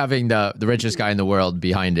helps having the richest guy in the world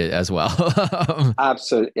behind it as well.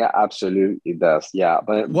 Absolutely it does. Yeah.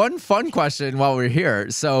 But one fun question while we're here.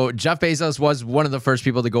 So Jeff Bezos was one of the first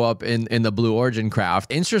people to go up in the Blue Origin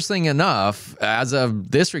craft. Interesting enough, as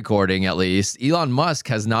of this recording at least, Elon Musk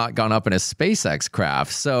has not gone up in a SpaceX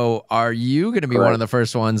craft. So are you going to be one of the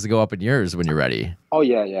first ones to go up in yours when you're ready? Oh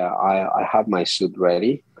yeah. I have my suit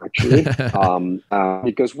ready, actually,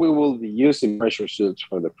 because we will be using pressure suits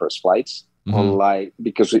for the first flights. Mm-hmm. Unlike,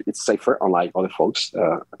 because it's safer, unlike other folks,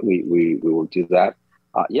 we will do that.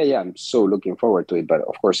 I'm so looking forward to it. But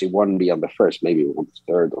of course, it won't be on the first, maybe on the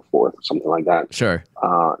third or fourth or something like that. Sure.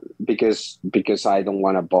 Because I don't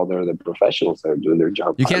want to bother the professionals that are doing their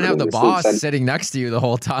job. You can't have the boss sitting next to you the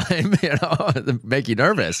whole time, make you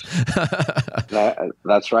nervous.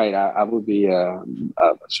 That's right. I would be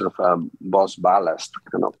sort of boss ballast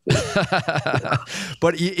kind of thing.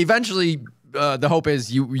 But eventually, the hope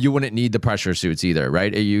is you wouldn't need the pressure suits either,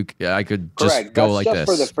 right? I could just Correct. go That's like just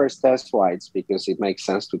this. For the first test flights, because it makes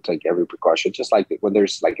sense to take every precaution. Just like when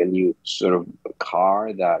there's like a new sort of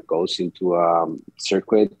car that goes into a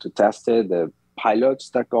circuit to test it, the pilots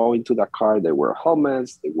that go into the car, they wear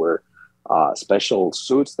helmets, they wear special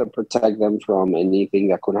suits that protect them from anything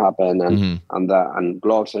that could happen, and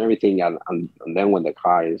gloves and everything. And then when the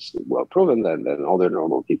car is well proven, then other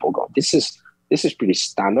normal people go. This is pretty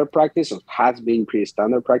standard practice, or has been pretty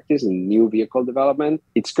standard practice in new vehicle development.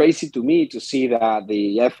 It's crazy to me to see that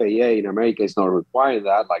the FAA in America is not requiring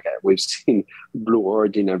that. Like we've seen Blue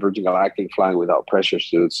Origin and Virgin Galactic flying without pressure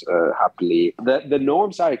suits happily. The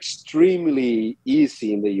norms are extremely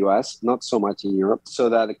easy in the US, not so much in Europe, so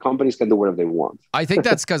that the companies can do whatever they want. I think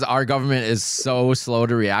that's because our government is so slow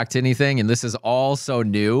to react to anything, and this is all so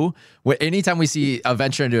new. Anytime we see a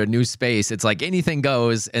venture into a new space, it's like anything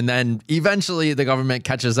goes, and then eventually the government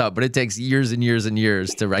catches up, but it takes years and years and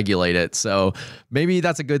years to regulate it. So maybe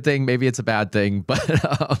that's a good thing, maybe it's a bad thing,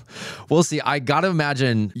 but we'll see. I gotta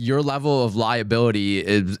imagine your level of liability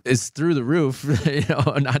is through the roof.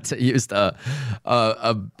 Not to use a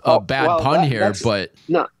bad pun here, but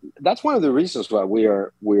no, that's one of the reasons why we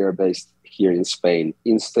are based here in Spain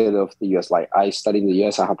instead of the US. Like I studied in the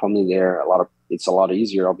US, I have family there. It's a lot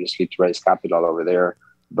easier, obviously, to raise capital over there.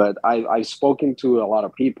 But I've spoken to a lot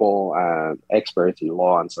of people, experts in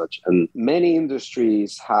law and such, and many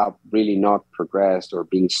industries have really not progressed or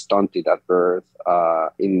been stunted at birth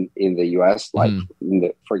in the US. Like,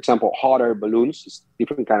 for example, hot air balloons is a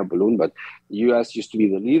different kind of balloon, but the US used to be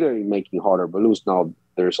the leader in making hot air balloons. Now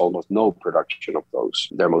there's almost no production of those.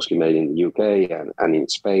 They're mostly made in the UK and in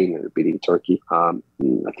Spain and a bit in Turkey. I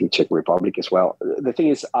think Czech Republic as well. The thing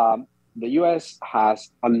is, the US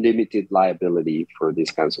has unlimited liability for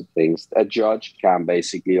these kinds of things. A judge can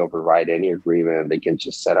basically override any agreement. They can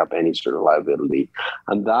just set up any sort of liability.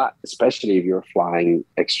 And that, especially if you're flying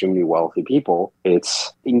extremely wealthy people,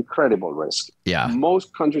 it's incredible risk. Yeah.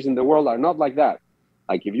 Most countries in the world are not like that.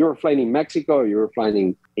 Like if you're flying in Mexico, or you're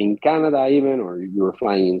flying in Canada even, or you're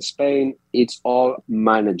flying in Spain, it's all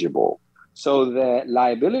manageable. So the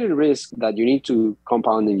liability risk that you need to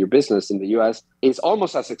compound in your business in the US is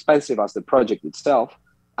almost as expensive as the project itself.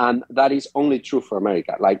 And that is only true for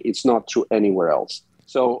America. Like, it's not true anywhere else.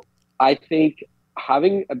 So I think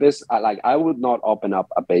having a business, like, I would not open up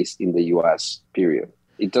a base in the US, period.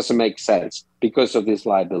 It doesn't make sense because of this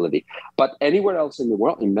liability. But anywhere else in the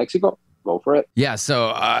world, in Mexico, go for it. Yeah,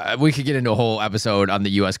 so we could get into a whole episode on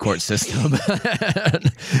the U.S. court system.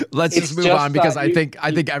 Let's just move on, because I think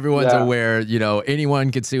everyone's aware. You know,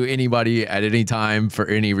 anyone could sue anybody at any time for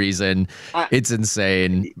any reason. It's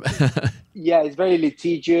insane. Yeah, it's very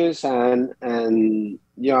litigious, and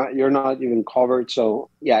you're not even covered. So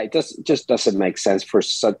yeah, it just doesn't make sense for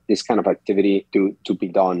this kind of activity to be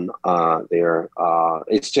done there.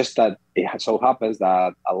 It's just that it so happens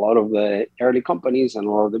that a lot of the early companies and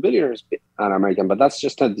a lot of the billionaires are American, but that's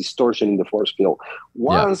just a distortion in the force field.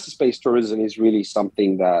 Once space tourism is really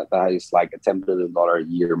something that is like a $10 billion a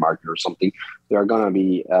year market or something, there are going to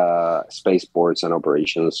be spaceports and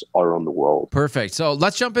operations all around the world. Perfect. So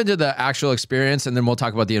let's jump into the actual experience, and then we'll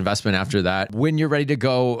talk about the investment after that. When you're ready to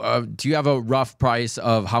go, do you have a rough price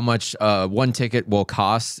of how much one ticket will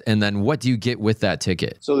cost? And then what do you get with that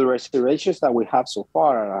ticket? So the reservations that we have so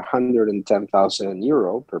far are 110,000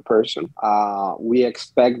 euro per person. We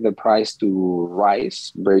expect the price to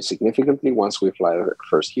rise very significantly once we fly the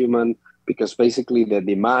first human, because basically the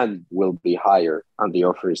demand will be higher and the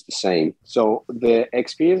offer is the same. So the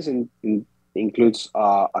experience includes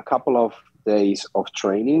a couple of days of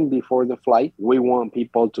training before the flight. We want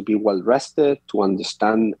people to be well rested, to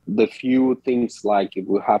understand the few things, like if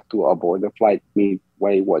we have to abort the flight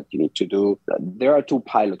midway, what you need to do. There are 2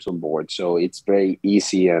 pilots on board, so it's very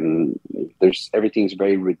easy, and everything's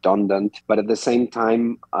very redundant. But at the same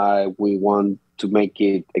time, we want to make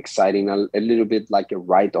it exciting, a little bit like a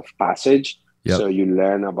rite of passage. Yep. So you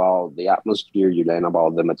learn about the atmosphere, you learn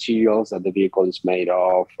about the materials that the vehicle is made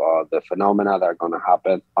of, the phenomena that are going to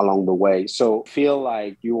happen along the way. So feel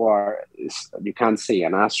like you can't say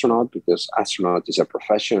an astronaut, because astronaut is a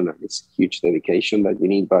profession and it's huge dedication that you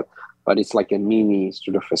need, but it's like a mini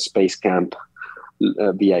sort of a space camp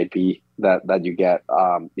VIP that you get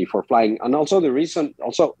before flying. And also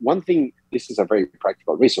one thing, this is a very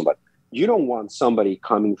practical reason, but you don't want somebody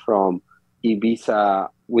coming from Ibiza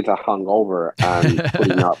with a hangover and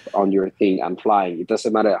putting up on your thing and flying. It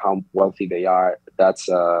doesn't matter how wealthy they are. That's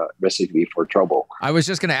a recipe for trouble. I was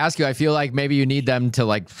just going to ask you, I feel like maybe you need them to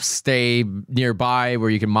like stay nearby where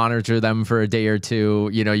you can monitor them for a day or two.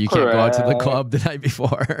 You know, you can't go out to the club the night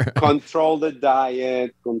before. Control the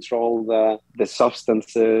diet, control the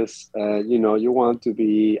substances. You want to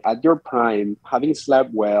be at your prime, having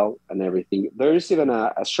slept well and everything. There is even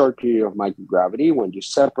a short period of microgravity when you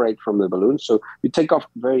separate from the balloon. So you take off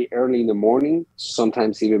very early in the morning,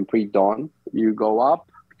 sometimes even pre-dawn. You go up,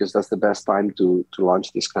 because that's the best time to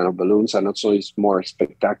launch this kind of balloons. And also it's more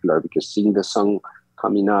spectacular, because seeing the sun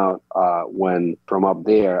coming out when from up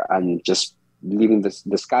there, and just leaving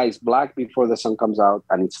the sky is black before the sun comes out,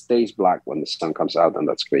 and it stays black when the sun comes out, and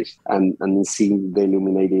that's crazy. And seeing the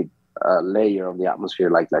illuminated layer of the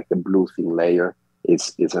atmosphere, like the blue thin layer,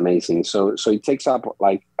 it's amazing. So it takes up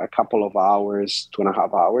like a couple of hours,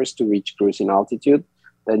 2.5 hours to reach cruising altitude.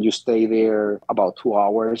 Then you stay there about 2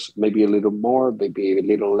 hours, maybe a little more, maybe a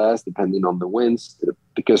little less, depending on the winds,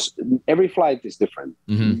 because every flight is different.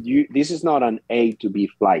 Mm-hmm. This is not an A to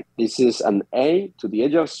B flight. This is an A to the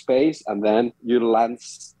edge of space, and then you land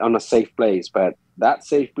on a safe place. But that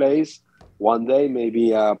safe place, one day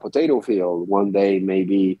maybe a potato field, one day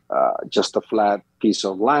maybe just a flat piece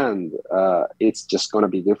of land. It's just going to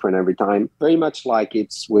be different every time. Very much like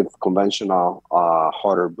it's with conventional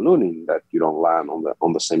hot air ballooning, that you don't land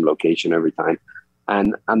on the same location every time.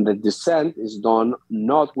 And the descent is done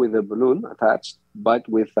not with a balloon attached, but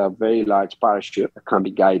with a very large parachute that can be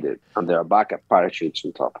guided. And there are backup parachutes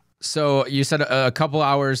on top. So you said a couple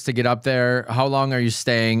hours to get up there. How long are you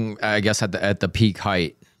staying, I guess, at the peak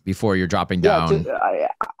height before you're dropping down?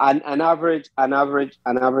 An average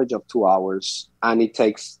of 2 hours, and it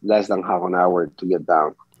takes less than half an hour to get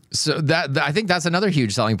down. So I think that's another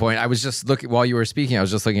huge selling point. I was just looking while you were speaking. I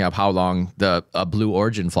was just looking up how long the Blue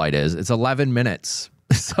Origin flight is. It's 11 minutes.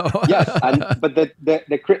 So yes, but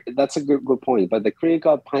that's a good point. But the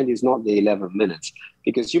critical point is not the 11 minutes,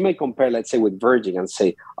 because you may compare, let's say, with Virgin and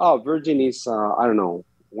say, oh, Virgin is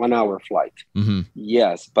 1 hour flight. Mm-hmm.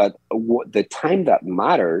 Yes, but the time that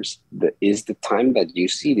matters is the time that you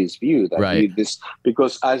see this view.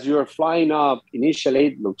 Because as you're flying up, initially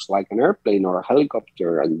it looks like an airplane or a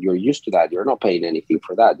helicopter, and you're used to that. You're not paying anything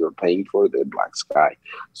for that. You're paying for the black sky.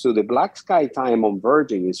 So the black sky time on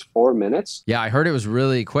Virgin is 4 minutes. Yeah, I heard it was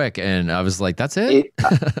really quick, and I was like, that's it?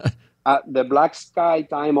 The black sky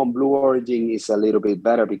time on Blue Origin is a little bit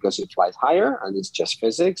better because it flies higher and it's just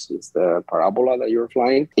physics. It's the parabola that you're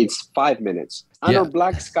flying. It's 5 minutes. And our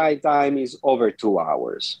black sky time is over 2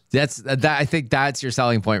 hours. I think that's your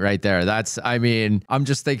selling point right there. I'm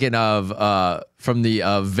just thinking of from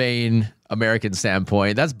the vain American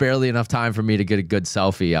standpoint, that's barely enough time for me to get a good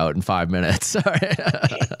selfie out in 5 minutes.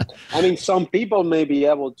 I mean, some people may be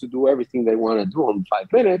able to do everything they want to do in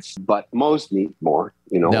 5 minutes, but most need more,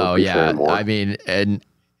 No, yeah. More. I mean, and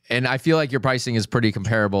I feel like your pricing is pretty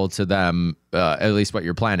comparable to them, at least what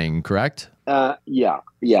you're planning, correct? Yeah,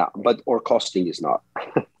 but our costing is not.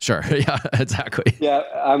 Sure, yeah, exactly. Yeah,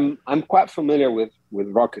 I'm quite familiar with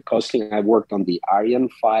rocket costing. I worked on the Ariane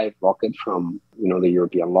 5 rocket from, the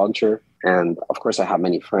European launcher. And of course, I have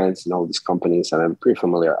many friends in all these companies, and I'm pretty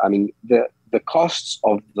familiar. I mean, the costs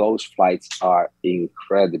of those flights are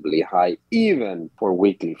incredibly high, even for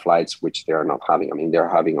weekly flights, which they're not having. I mean, they're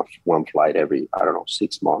having one flight every,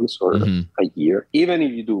 6 months or a year. Even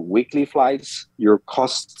if you do weekly flights, your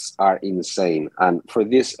costs are insane. And for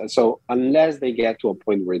this, so unless they get to a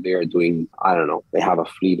point where they're doing, they have a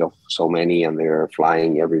fleet of so many and they're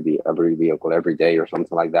flying every vehicle every day or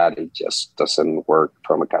something like that, it just doesn't work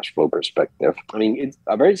from a cash flow perspective. I mean, it's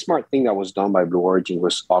a very smart thing that was done by Blue Origin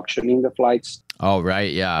was auctioning the flights. Oh,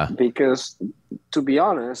 right. Yeah. Because to be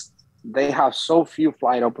honest, they have so few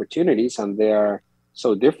flight opportunities and they're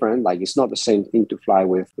so different. Like it's not the same thing to fly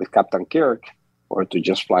with Captain Kirk or to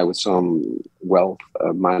just fly with some wealth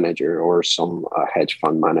manager or some hedge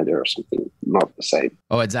fund manager or something. Not the same.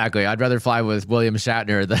 Oh, exactly. I'd rather fly with William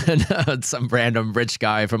Shatner than some random rich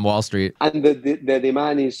guy from Wall Street. And the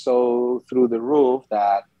demand is so through the roof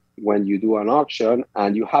that when you do an auction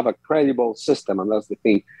and you have a credible system, and that's the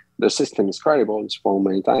thing, the system is credible, it's flown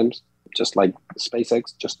many times, just like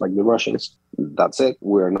SpaceX, just like the Russians. That's it.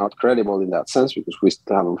 We're not credible in that sense because we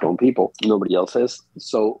still haven't flown people. Nobody else is.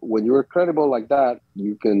 So when you're credible like that,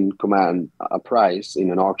 you can command a price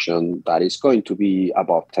in an auction that is going to be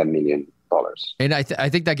above $10 million. And I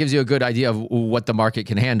think that gives you a good idea of what the market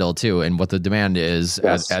can handle too and what the demand is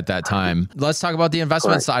at that time. Let's talk about the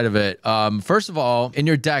investment side of it. First of all, in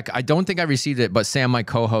your deck, I don't think I received it, but Sam, my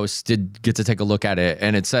co-host, did get to take a look at it.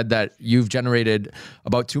 And it said that you've generated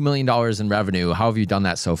about $2 million in revenue. How have you done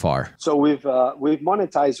that so far? So we've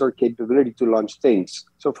monetized our capability to launch things.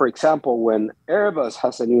 So for example, when Airbus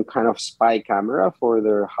has a new kind of spy camera for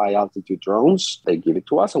their high altitude drones, they give it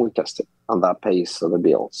to us and we test it. And that pays the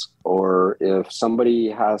bills. Or if somebody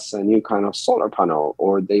has a new kind of solar panel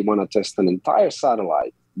or they want to test an entire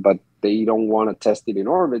satellite, but they don't want to test it in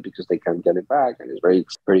orbit because they can't get it back and it's very,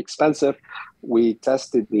 very expensive, we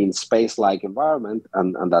test it in space-like environment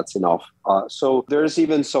and that's enough. So there's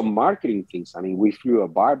even some marketing things. I mean, we flew a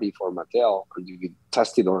Barbie for Mattel and we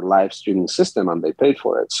tested our live streaming system and they paid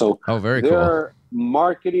for it. So very there cool. are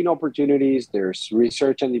marketing opportunities, there's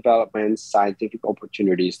research and development, scientific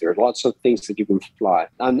opportunities, there's lots of things that you can fly.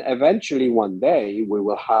 And eventually one day we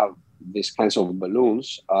will have these kinds of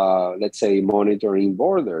balloons, let's say monitoring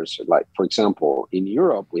borders. Like, for example, in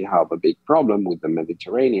Europe, we have a big problem with the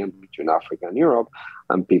Mediterranean between Africa and Europe,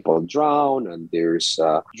 and people drown, and there's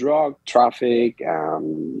drug traffic,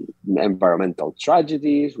 environmental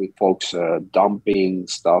tragedies with folks dumping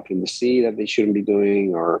stuff in the sea that they shouldn't be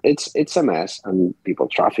doing, or it's a mess, and people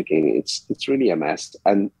trafficking. It's really a mess,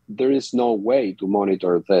 and there is no way to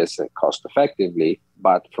monitor this cost effectively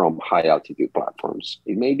but from high altitude platforms.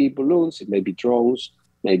 It may be balloons, it may be drones,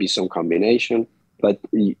 maybe some combination. But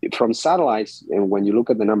from satellites, and when you look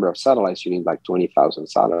at the number of satellites, you need like 20,000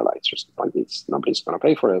 satellites or something like this. Nobody's going to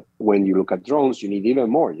pay for it. When you look at drones, you need even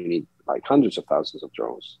more. You need like hundreds of thousands of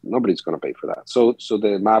drones. Nobody's going to pay for that. So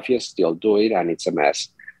the mafia still do it, and it's a mess.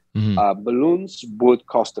 Mm-hmm. Balloons would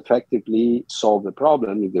cost effectively solve the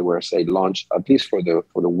problem if they were, say, launched, at least for the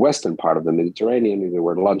western part of the Mediterranean, if they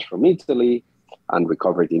were launched from Italy and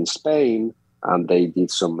recovered in Spain, and they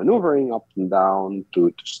did some maneuvering up and down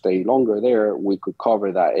to stay longer there, we could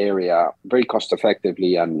cover that area very cost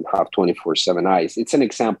effectively and have 24/7 eyes. It's an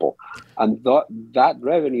example. And that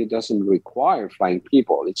revenue doesn't require flying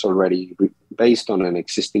people. It's already based on an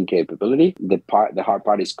existing capability. The hard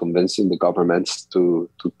part is convincing the governments to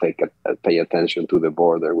pay attention to the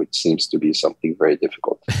border, which seems to be something very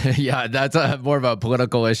difficult. Yeah, that's more of a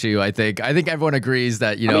political issue, I think. I think everyone agrees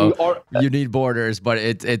that, you need borders, but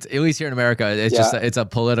it's at least here in America, it's a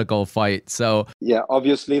political fight. So yeah,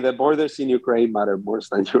 obviously the borders in Ukraine matter more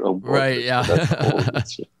than your own borders. Right, yeah.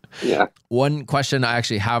 Yeah. One question I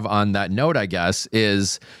actually have on that note, I guess,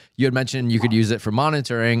 is you had mentioned you could use it for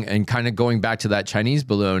monitoring, and kind of going back to that Chinese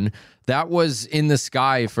balloon, that was in the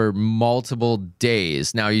sky for multiple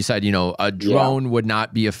days. Now you said, a drone would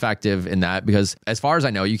not be effective in that because as far as I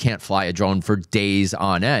know, you can't fly a drone for days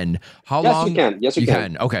on end. How long? You can. Yes, you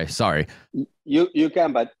can. Okay, sorry. You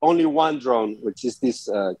can, but only one drone, which is this,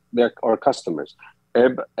 they're our customers.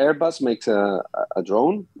 Airbus makes a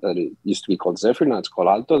drone that it used to be called Zephyr, now it's called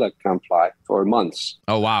Alto, that can fly for months.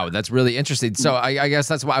 Oh, wow. That's really interesting. So I guess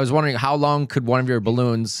that's why I was wondering, how long could one of your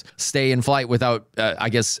balloons stay in flight without, I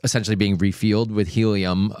guess, essentially being refueled with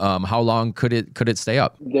helium? How long could it stay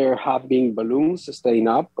up? There have been balloons staying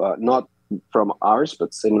up, not from ours,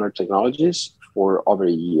 but similar technologies for over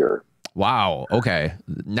a year. Wow. Okay.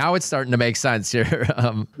 Now it's starting to make sense here.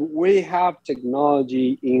 We have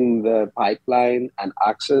technology in the pipeline and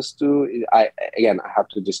access to. I have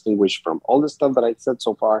to distinguish from all the stuff that I said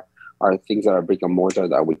so far are things that are brick and mortar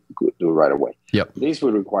that we could do right away. Yep. These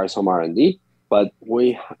would require some R&D, but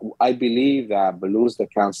I believe that balloons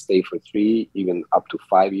that can stay for 3, even up to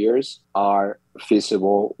 5 years are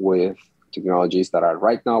feasible with technologies that are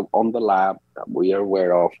right now on the lab that we are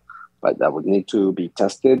aware of, but that would need to be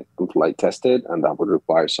tested and flight tested, and that would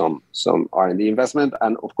require some R&D investment.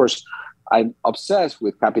 And of course, I'm obsessed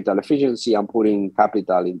with capital efficiency, and putting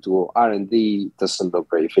capital into R&D doesn't look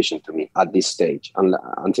very efficient to me at this stage,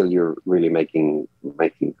 until you're really making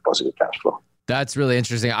positive cash flow. That's really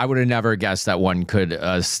interesting. I would have never guessed that one could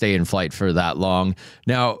stay in flight for that long.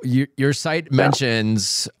 Now, your site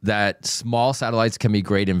mentions that small satellites can be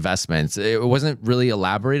great investments. It wasn't really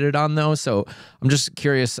elaborated on, though. So I'm just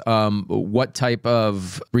curious, what type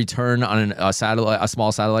of return on a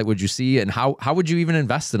small satellite would you see, and how would you even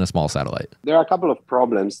invest in a small satellite? There are a couple of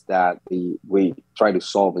problems that we try to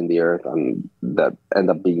solve in the Earth, and that end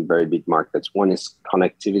up being very big markets. One is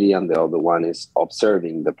connectivity, and the other one is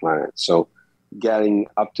observing the planet. So getting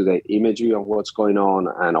up-to-date imagery of what's going on,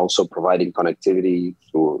 and also providing connectivity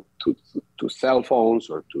to cell phones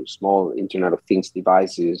or to small Internet of Things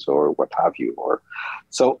devices or what have you.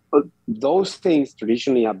 Those things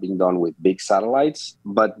traditionally have been done with big satellites,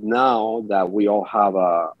 but now that we all have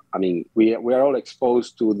we are all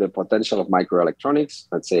exposed to the potential of microelectronics.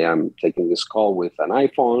 Let's say I'm taking this call with an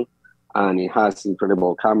iPhone, and it has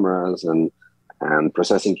incredible cameras and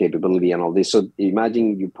processing capability and all this. So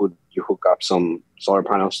imagine you hook up some solar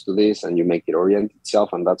panels to this, and you make it orient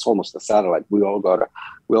itself, and that's almost a satellite. We all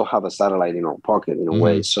have a satellite in our pocket in a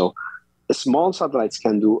way. So small satellites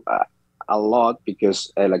can do a lot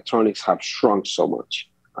because electronics have shrunk so much,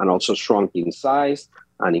 and also shrunk in size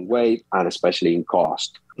and in weight, and especially in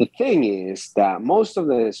cost. The thing is that most of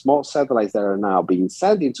the small satellites that are now being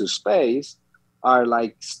sent into space are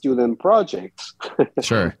like student projects.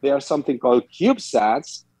 Sure. They are something called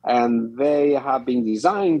CubeSats, and they have been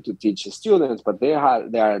designed to teach students, but they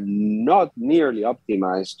are not nearly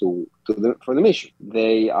optimized for the mission.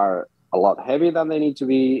 They are a lot heavier than they need to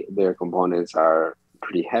be. Their components are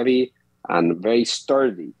pretty heavy and very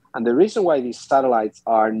sturdy. And the reason why these satellites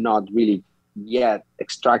are not really yet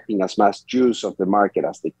extracting as much juice of the market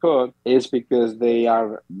as they could is because they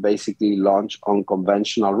are basically launched on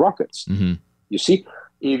conventional rockets. Mm-hmm. You see,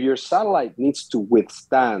 if your satellite needs to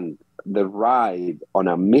withstand the ride on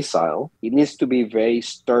a missile, it needs to be very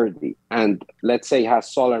sturdy. And let's say it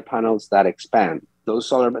has solar panels that expand.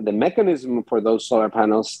 The mechanism for those solar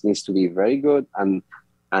panels needs to be very good and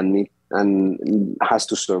has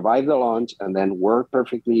to survive the launch and then work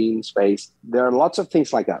perfectly in space. There are lots of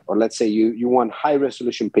things like that. Or let's say you want high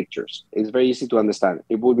resolution pictures. It's very easy to understand.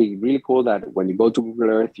 It would be really cool that when you go to Google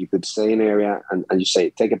Earth, you could say an area and you say,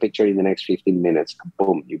 take a picture in the next 15 minutes. And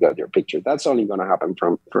boom, you got your picture. That's only going to happen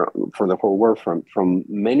for the whole world from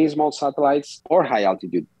many small satellites, or high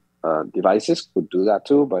altitude devices could do that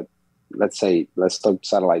too. But let's talk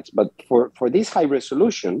satellites. But for this high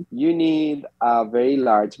resolution, you need a very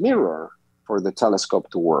large mirror for the telescope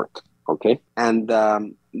to work, okay? And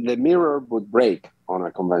the mirror would break on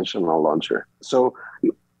a conventional launcher. So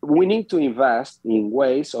we need to invest in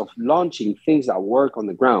ways of launching things that work on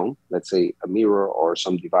the ground, let's say a mirror or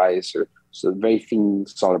some device or so very thin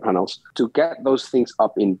solar panels, to get those things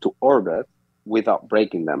up into orbit without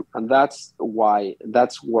breaking them. And that's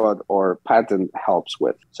what our patent helps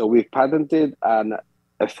with. So we've patented an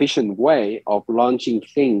efficient way of launching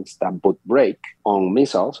things that would break on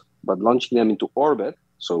missiles, but launching them into orbit.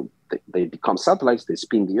 So they become satellites, they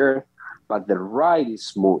spin the Earth, but the ride is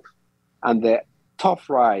smooth. And the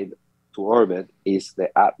tough ride to orbit is the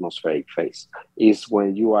atmospheric phase, is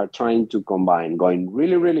when you are trying to combine going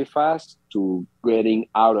really, really fast to getting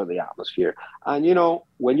out of the atmosphere. And,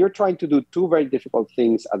 when you're trying to do two very difficult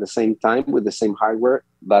things at the same time with the same hardware,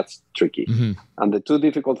 that's tricky. Mm-hmm. And the two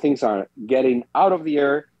difficult things are getting out of the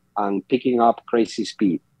air and picking up crazy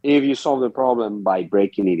speed. If you solve the problem by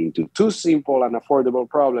breaking it into two simple and affordable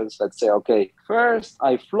problems, let's say, okay, first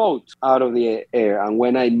I float out of the air. And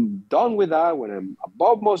when I'm done with that, when I'm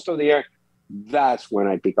above most of the air, that's when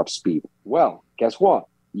I pick up speed. Well, guess what?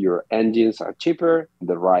 Your engines are cheaper.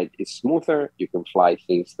 The ride is smoother. You can fly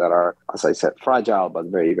things that are, as I said, fragile, but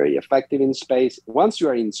very, very effective in space. Once you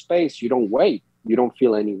are in space, you don't weight. You don't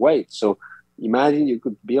feel any weight. So imagine you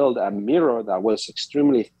could build a mirror that was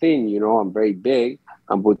extremely thin, and very big,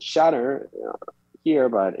 and would shatter here.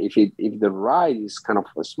 But if the ride is kind of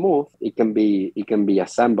smooth, it can be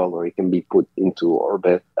assembled or it can be put into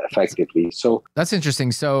orbit effectively. So that's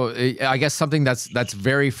interesting. So I guess something that's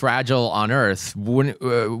very fragile on Earth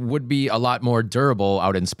would be a lot more durable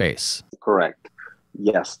out in space. Correct.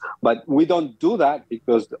 Yes, but we don't do that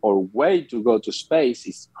because our way to go to space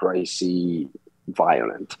is crazy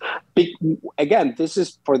violent. Again, this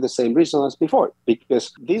is for the same reason as before,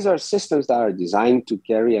 because these are systems that are designed to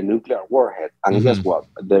carry a nuclear warhead. And guess what?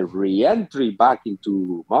 The re-entry back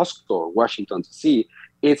into Moscow or Washington DC,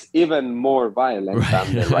 it's even more violent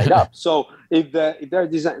than the ride up. So if they're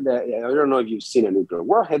designed, I don't know if you've seen a nuclear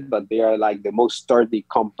warhead, but they are like the most sturdy,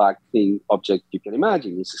 compact object you can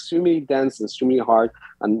imagine. It's extremely dense, extremely hard,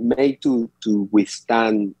 and made to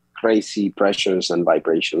withstand crazy pressures and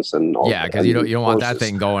vibrations and all. Yeah, because you don't want that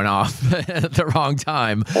thing going off at the wrong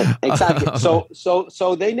time. Exactly. So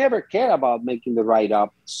they never care about making the ride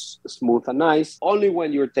up smooth and nice. Only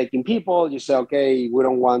when you're taking people, you say, okay, we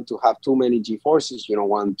don't want to have too many G-forces. You don't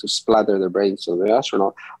want to splatter the brains of the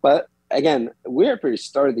astronaut. But again, we're pretty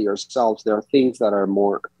sturdy ourselves. There are things that are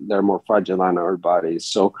more fragile than our bodies.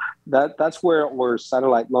 So that's where our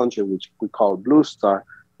satellite launcher, which we call Blue Star,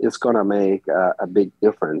 is going to make a big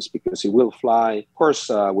difference, because it will fly, of course,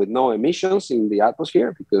 with no emissions in the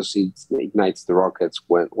atmosphere, because it ignites the rockets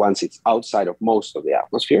once it's outside of most of the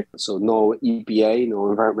atmosphere. So no EPA, no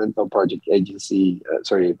Environmental Protection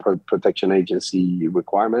Agency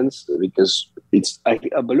requirements, because it's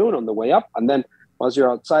a balloon on the way up. And then once you're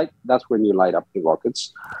outside, that's when you light up the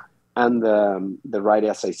rockets. And the ride,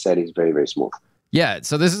 as I said, is very, very smooth. Yeah,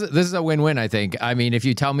 so this is a win-win, I think. I mean, if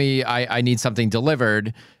you tell me I need something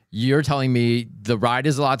delivered, you're telling me the ride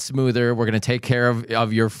is a lot smoother. We're going to take care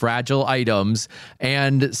of your fragile items.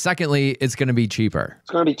 And secondly, it's going to be cheaper.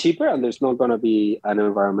 It's going to be cheaper, and there's not going to be an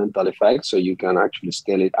environmental effect, so you can actually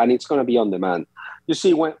scale it. And it's going to be on demand. You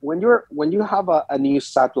see, when you have a new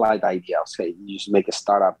satellite idea, say you just make a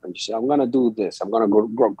startup and you say, I'm going to do this. I'm going to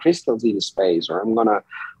grow crystals in space, or I'm going to,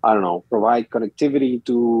 provide connectivity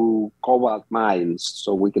to cobalt mines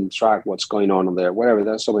so we can track what's going on there, whatever.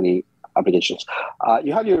 There's so many applications.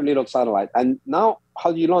 You have your little satellite, and now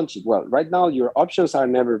how do you launch it? Well, right now your options are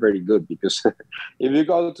never very good, because if you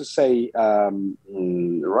go to, say,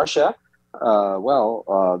 Russia,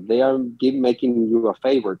 they are making you a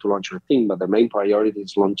favor to launch your thing, but the main priority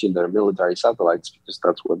is launching their military satellites, because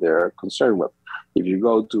that's what they're concerned with. If you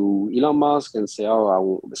go to Elon Musk and say,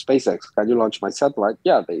 SpaceX, can you launch my satellite?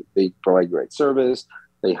 Yeah, they provide great service.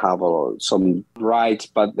 They have some rights,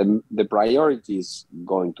 but the priority is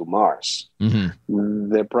going to Mars.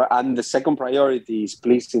 Mm-hmm. And the second priority is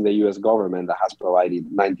pleasing the U.S. government that has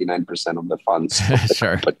provided 99% of the funds.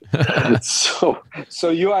 Sure. So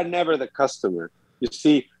you are never the customer. You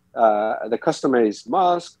see, the customer is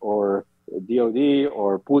Musk or DOD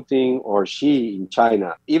or Putin or Xi in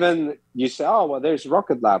China. Even you say, there's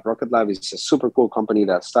Rocket Lab. Rocket Lab is a super cool company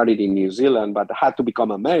that started in New Zealand, but had to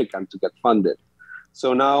become American to get funded.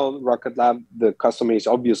 So now Rocket Lab, the customer is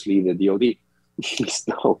obviously the DoD.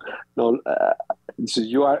 So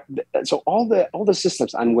all the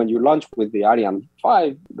systems, and when you launch with the Ariane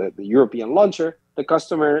 5, the European launcher, the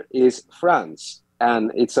customer is France,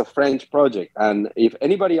 and it's a French project. And if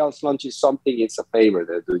anybody else launches something, it's a favor.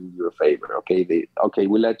 They're doing you a favor. Okay,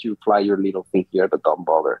 we let you fly your little thing here, but don't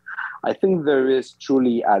bother. I think there is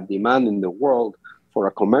truly a demand in the world for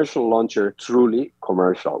a commercial launcher, truly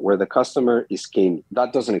commercial, where the customer is king.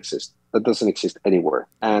 That doesn't exist. That doesn't exist anywhere.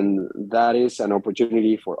 And that is an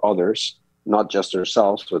opportunity for others, not just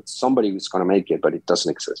ourselves, but somebody who's going to make it, but it doesn't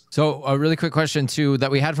exist. So a really quick question too, that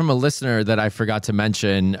we had from a listener that I forgot to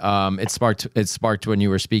mention. It sparked when you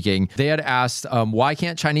were speaking. They had asked, why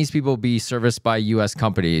can't Chinese people be serviced by U.S.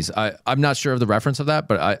 companies? I'm not sure of the reference of that,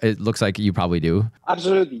 but it looks like you probably do.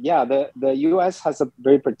 Absolutely. Yeah. The U.S. has a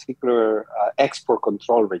very particular export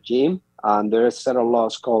control regime. And there are a set of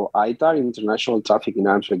laws called ITAR, International Traffic in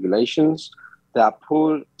Arms Regulations, that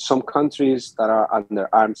put some countries that are under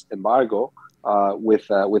arms embargo with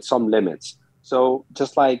some limits. So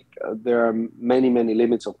just like there are many, many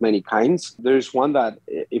limits of many kinds, there's one that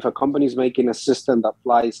if a company is making a system that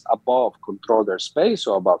flies above controlled airspace,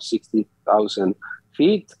 so above 60,000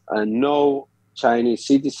 feet, no Chinese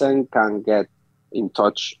citizen can get in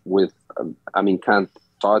touch with, can't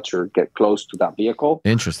touch or get close to that vehicle.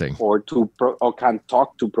 Interesting. Or can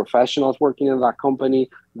talk to professionals working in that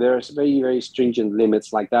company. There's very, very stringent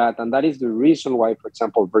limits like that. And that is the reason why, for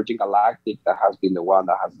example, Virgin Galactic, that has been the one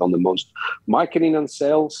that has done the most marketing and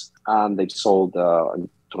sales, and they've sold in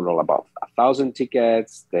total about 1,000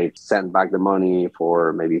 tickets. They've sent back the money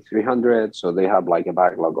for maybe 300. So they have like a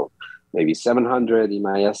backlog of maybe 700 in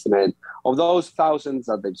my estimate. Of those thousands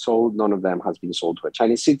that they've sold, none of them has been sold to a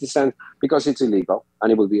Chinese citizen because it's illegal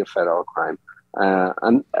and it will be a federal crime.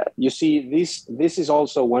 You see, this is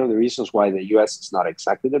also one of the reasons why the US is not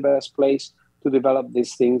exactly the best place to develop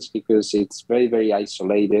these things, because it's very, very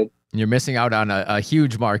isolated. You're missing out on a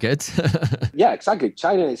huge market. Yeah, exactly.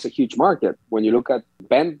 China is a huge market. When you look at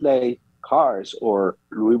Bentley cars or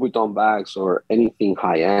Louis Vuitton bags or anything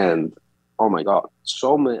high-end, oh my God,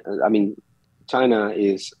 so many, China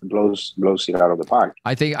blows it out of the park.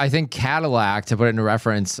 I think Cadillac, to put it into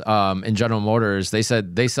reference, in General Motors, they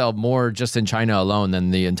said they sell more just in China alone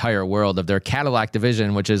than the entire world of their Cadillac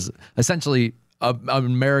division, which is essentially an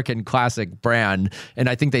American classic brand. And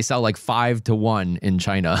I think they sell like 5 to 1 in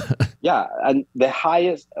China. Yeah. And the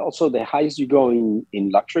highest you go in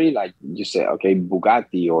luxury, like you say, okay,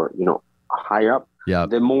 Bugatti or, higher up,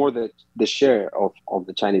 the more the share of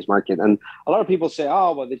the Chinese market. And a lot of people say,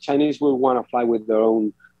 oh, but the Chinese will want to fly with their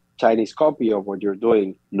own Chinese copy of what you're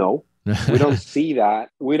doing. No, we don't see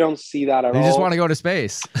that. We don't see that at all. They just want to go to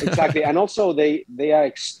space. Exactly. And also they are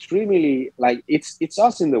extremely, like, it's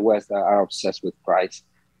us in the West that are obsessed with price.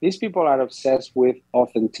 These people are obsessed with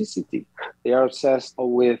authenticity. They are obsessed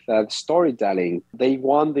with storytelling. They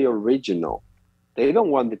want the original. They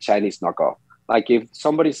don't want the Chinese knockoff. Like if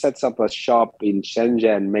somebody sets up a shop in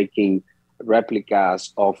Shenzhen making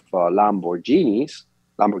replicas of Lamborghinis,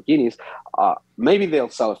 maybe they'll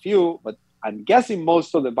sell a few, but I'm guessing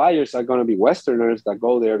most of the buyers are going to be Westerners that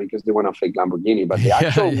go there because they want a fake Lamborghini. But the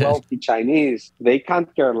actual wealthy Chinese, they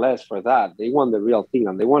can't care less for that. They want the real thing,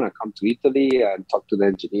 and they want to come to Italy and talk to the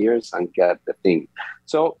engineers and get the thing.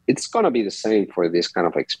 So it's going to be the same for this kind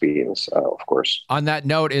of experience, of course. On that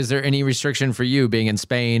note, is there any restriction for you being in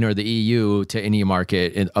Spain or the EU to any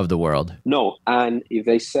market of the world? No. And if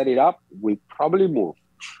they set it up, we probably move.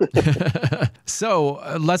 So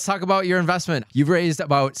let's talk about your investment. You've raised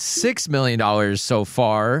about $6 million so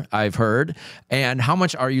far, I've heard. And how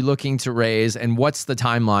much are you looking to raise, and what's the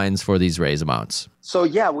timelines for these raise amounts? So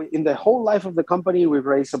in the whole life of the company, we've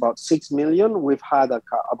raised about 6 million. We've had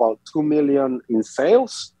about 2 million in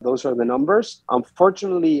sales. Those are the numbers.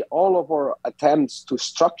 Unfortunately, all of our attempts to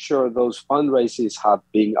structure those fundraisers have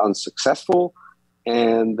been unsuccessful.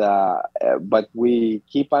 But we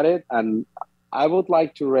keep at it. And I would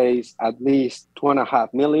like to raise at least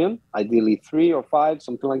 2.5 million, ideally 3 or 5,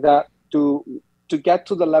 something like that, to get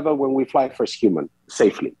to the level when we fly first human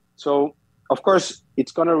safely. So, of course,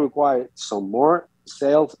 it's going to require some more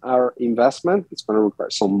sales or investment. It's going to require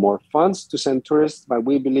some more funds to send tourists. But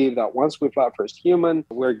we believe that once we fly first human,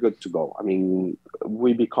 we're good to go. I mean,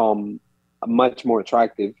 we become much more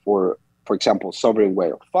attractive for example, sovereign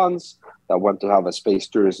wealth funds that want to have a space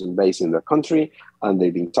tourism base in their country. And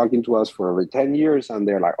they've been talking to us for over 10 years. And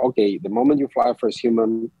they're like, okay, the moment you fly first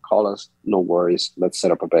human, call us, no worries, let's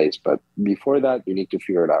set up a base. But before that, you need to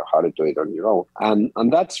figure out how to do it on your own.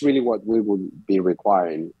 And that's really what we would be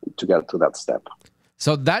requiring to get to that step.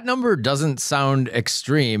 So that number doesn't sound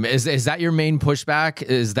extreme. Is that your main pushback?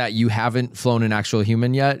 Is that you haven't flown an actual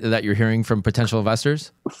human yet, that you're hearing from potential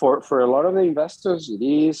investors? For a lot of the investors, it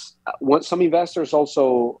is. Some investors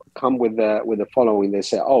also come with the following. They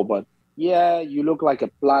say, oh, but yeah, you look like a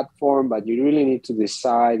platform, but you really need to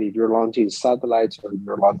decide if you're launching satellites or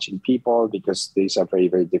you're launching people, because these are very,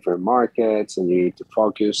 very different markets and you need to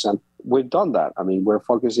focus. And we've done that. I mean, we're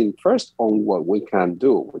focusing first on what we can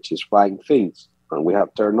do, which is flying things. And we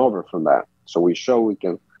have turnover from that. So we show we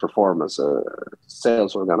can perform as a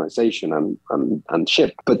sales organization and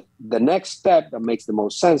ship. But the next step that makes the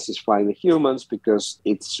most sense is flying the humans, because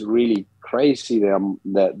it's really crazy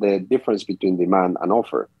the difference between demand and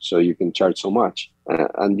offer. So you can charge so much,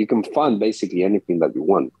 and you can fund basically anything that you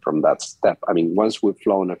want from that step. I mean, once we've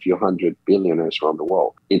flown a few hundred billionaires around the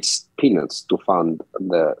world, it's peanuts to fund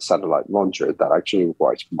the satellite launcher that actually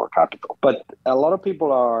requires more capital. But a lot of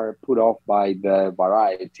people are put off by the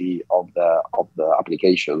variety of the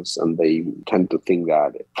applications, and they tend to think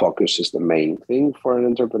that focus is the main thing for an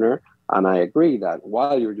entrepreneur. And I agree that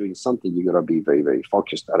while you're doing something, you got to be very, very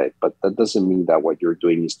focused at it. But that doesn't mean that what you're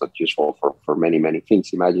doing is not useful for many, many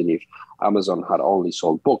things. Imagine if Amazon had only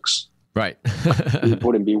sold books. Right. It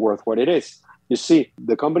wouldn't be worth what it is. You see,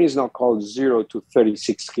 the company is not called 0 to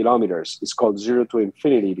 36 kilometers. It's called 0 to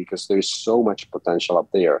infinity because there's so much potential up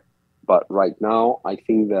there. But right now, I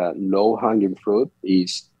think the low-hanging fruit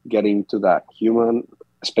is getting to that human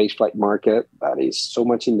spaceflight market that is so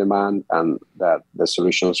much in demand, and that the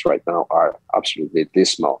solutions right now are absolutely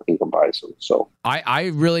dismal in comparison. So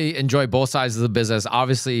I really enjoy both sides of the business.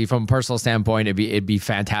 Obviously, from a personal standpoint, it'd be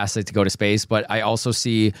fantastic to go to space, but I also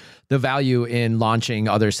see the value in launching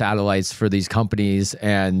other satellites for these companies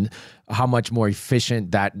and how much more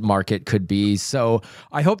efficient that market could be. So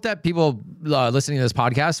I hope that people listening to this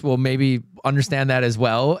podcast will maybe understand that as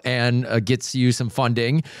well, and gets you some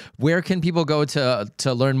funding. Where can people go to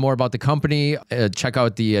learn more about the company, check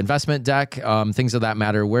out the investment deck, things of that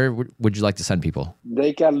matter? Where would you like to send people?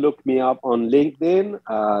 They can look me up on LinkedIn.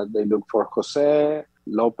 They look for José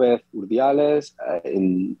López Urdiales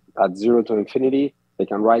at 0 to infinity. They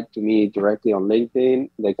can write to me directly on LinkedIn.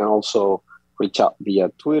 They can also reach out via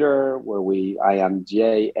Twitter, where I am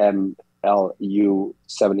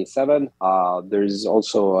JMLU77. There's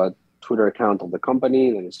also a Twitter account of the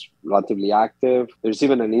company that is relatively active. There's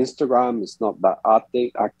even an Instagram. It's not that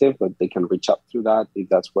active, but they can reach out through that if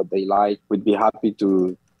that's what they like. We'd be happy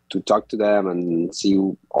to talk to them and see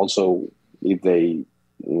also if they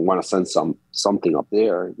want to send something up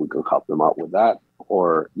there. We can help them out with that.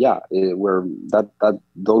 Or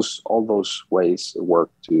all those ways work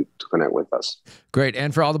to connect with us. Great.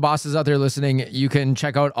 And for all the bosses out there listening, you can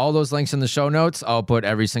check out all those links in the show notes. I'll put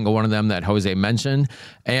every single one of them that Jose mentioned.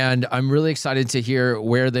 And I'm really excited to hear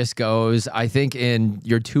where this goes. I think in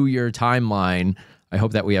your 2-year timeline, I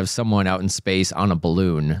hope that we have someone out in space on a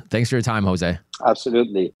balloon. Thanks for your time, Jose.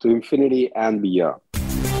 Absolutely. To infinity and beyond.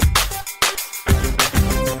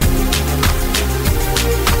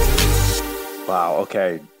 Wow.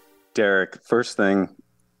 Okay. Derek, first thing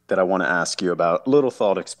that I want to ask you about, little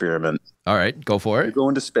thought experiment. All right, go for it. You're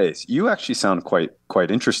going to space. You actually sound quite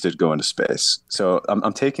interested going to space. So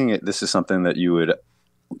I'm taking it this is something that you would,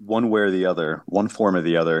 one way or the other, one form or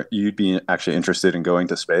the other, you'd be actually interested in going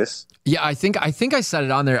to space? Yeah, I think I said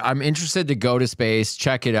it on there. I'm interested to go to space,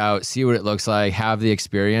 check it out, see what it looks like, have the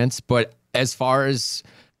experience. But as far as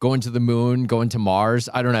going to the moon, going to Mars,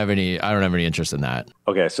 I don't have any interest in that.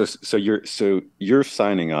 Okay, so you're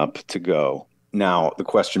signing up to go. Now the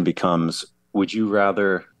question becomes, would you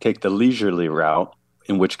rather take the leisurely route,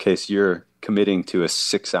 in which case you're committing to a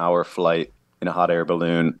 6-hour flight in a hot air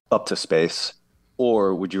balloon up to space,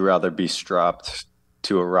 or would you rather be strapped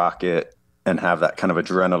to a rocket and have that kind of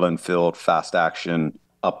adrenaline-filled fast action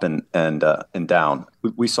up and down?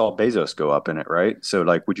 We saw Bezos go up in it, right? So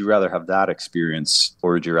like, would you rather have that experience,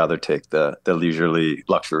 or would you rather take the leisurely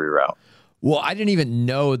luxury route? Well, I didn't even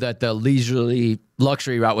know that the leisurely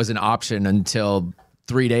luxury route was an option until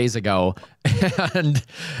 3 days ago. And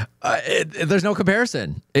there's no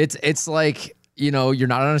comparison. It's like, you're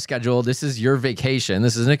not on a schedule. This is your vacation.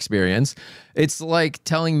 This is an experience. It's like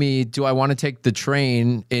telling me, do I want to take the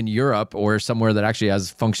train in Europe or somewhere that actually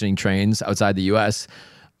has functioning trains outside the US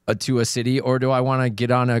to a city, or do I want to get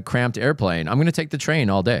on a cramped airplane? I'm going to take the train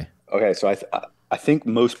all day. Okay, so I think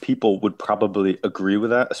most people would probably agree with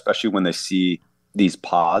that, especially when they see these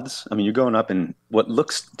pods. I mean, you're going up in what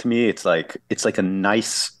looks to me, it's like a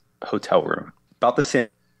nice hotel room, about the same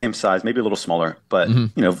size, maybe a little smaller, but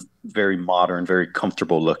very modern, very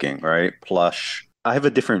comfortable looking, right? Plush. I have a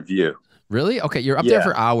different view. Really? Okay, you're up there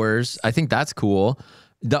for hours. I think that's cool.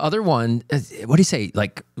 The other one, what do you say?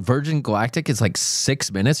 Like Virgin Galactic is like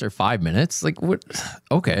 6 minutes or 5 minutes. Like what?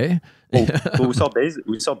 Okay. Well, we saw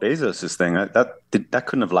Bezos's thing. That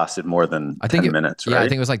couldn't have lasted more than 10 minutes, right? Yeah, I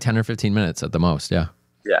think it was like 10 or 15 minutes at the most. Yeah.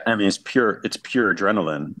 Yeah, I mean it's pure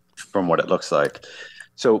adrenaline from what it looks like.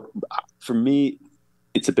 So for me,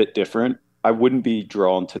 it's a bit different. I wouldn't be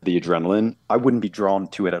drawn to the adrenaline. I wouldn't be drawn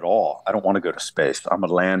to it at all. I don't want to go to space. I'm a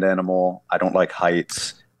land animal. I don't like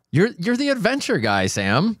heights. You're the adventure guy,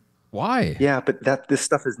 Sam. Why? Yeah, but this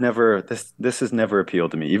stuff has never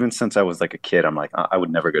appealed to me. Even since I was like a kid, I'm like, I would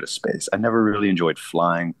never go to space. I never really enjoyed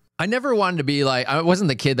flying. I never wanted to be like, I wasn't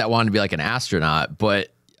the kid that wanted to be like an astronaut, but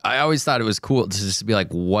I always thought it was cool to just be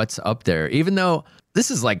like, what's up there? Even though this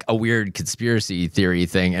is like a weird conspiracy theory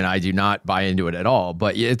thing, and I do not buy into it at all.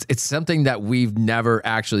 But it's something that we've never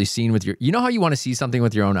actually seen with you know how you want to see something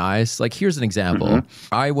with your own eyes? Like, here's an example.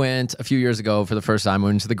 I went a few years ago for the first time,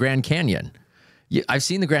 went to the Grand Canyon. I've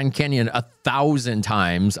seen the Grand Canyon 1,000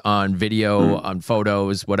 times on video, on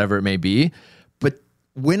photos, whatever it may be. But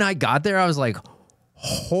when I got there, I was like,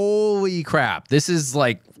 holy crap, this is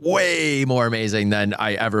like way more amazing than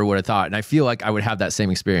I ever would have thought. And I feel like I would have that same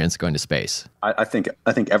experience going to space. I think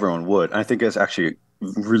everyone would. I think it's actually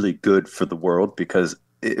really good for the world because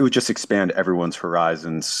it would just expand everyone's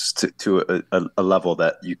horizons to a level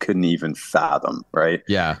that you couldn't even fathom, right?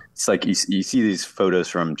 Yeah. It's like you see these photos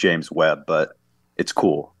from James Webb, but it's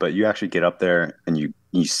cool. But you actually get up there and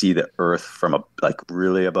you see the Earth from like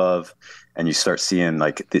really above, and you start seeing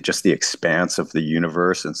like just the expanse of the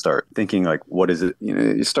universe, and start thinking like, what is it? You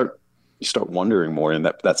know, you start wondering more, and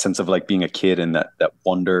that sense of like being a kid and that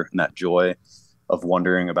wonder and that joy of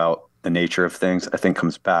wondering about the nature of things, I think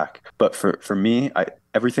comes back. But for me,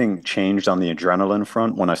 everything changed on the adrenaline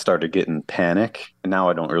front when I started getting panic. And now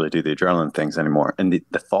I don't really do the adrenaline things anymore. And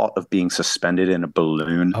the thought of being suspended in a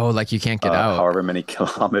balloon. Oh, like you can't get out. However many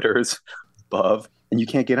kilometers above, and you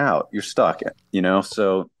can't get out. You're stuck, you know?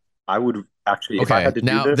 So I would actually, if I had to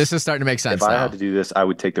do this is starting to make sense. If I had to do this, I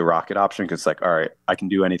would take the rocket option because, like, all right, I can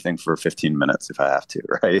do anything for 15 minutes if I have to,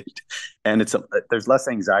 right? And there's less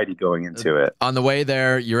anxiety going into it. On the way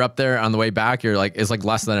there, you're up there. On the way back, you're like, it's like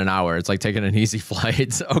less than an hour. It's like taking an easy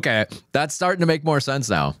flight. Okay, that's starting to make more sense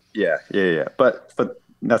now. Yeah. But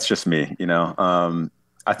that's just me, you know.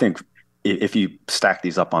 I think if you stack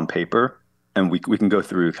these up on paper, and we can go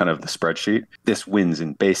through kind of the spreadsheet, this wins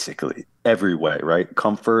in basically every way, right?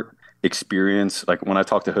 Comfort, experience. Like when I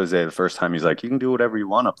talked to Jose the first time, he's like, you can do whatever you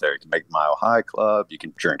want up there. You can make Mile High Club. You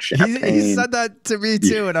can drink champagne. He said that to me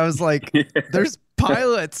too. And I was like, there's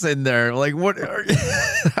pilots in there. Like, what?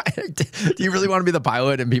 Do you really want to be the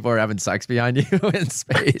pilot and people are having sex behind you in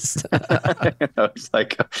space? I was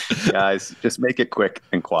like, guys, just make it quick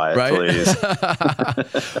and quiet, right? Please.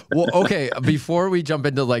 Well, okay. Before we jump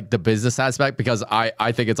into like the business aspect, because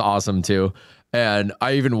I think it's awesome too. And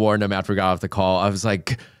I even warned him after we got off the call. I was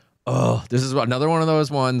like, oh, this is another one of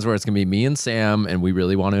those ones where it's going to be me and Sam, and we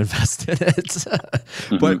really want to invest in it.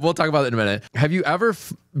 But we'll talk about it in a minute. Have you ever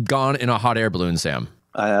gone in a hot air balloon, Sam?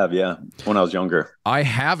 I have, yeah, when I was younger. I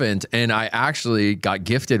haven't, and I actually got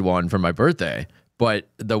gifted one for my birthday, but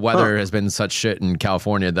the weather has been such shit in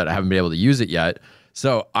California that I haven't been able to use it yet.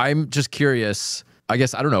 So I'm just curious. I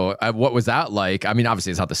guess, I don't know, what was that like? I mean,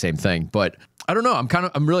 obviously it's not the same thing, but I don't know.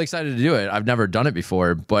 I'm really excited to do it. I've never done it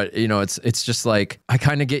before, but you know, it's just like, I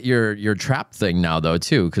kind of get your trap thing now though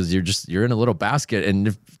too, because you're in a little basket,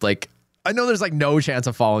 and like, I know there's like no chance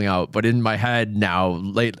of falling out, but in my head now,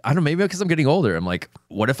 I don't know, maybe because I'm getting older, I'm like,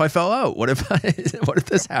 what if I fell out? What if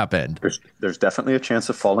this happened? There's definitely a chance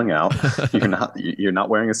of falling out. You're not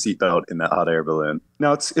wearing a seatbelt in that hot air balloon.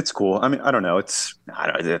 No, it's cool. I mean, I don't know. It's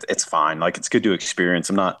fine. Like, it's good to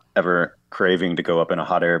experience. I'm not ever craving to go up in a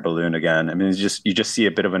hot air balloon again. I mean, you just see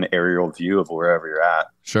a bit of an aerial view of wherever you're at.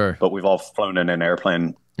 Sure. But we've all flown in an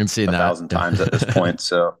airplane and seen 1,000 times at this point.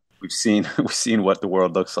 So we've seen what the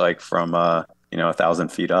world looks like from 1,000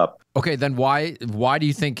 feet up. Okay, then why do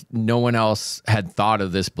you think no one else had thought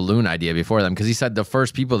of this balloon idea before them? Because he said the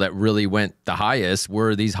first people that really went the highest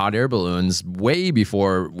were these hot air balloons way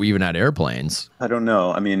before we even had airplanes. I don't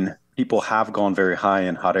know. I mean, people have gone very high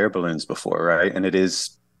in hot air balloons before, right? And it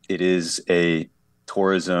is a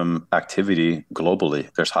tourism activity globally.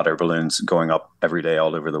 There's hot air balloons going up every day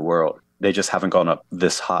all over the world. They just haven't gone up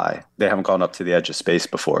this high. They haven't gone up to the edge of space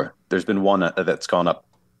before. There's been one that's gone up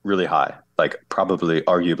really high, like probably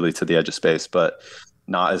arguably to the edge of space, but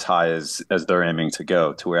not as high as they're aiming to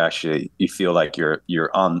go, to where actually you feel like you're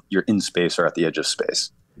in space or at the edge of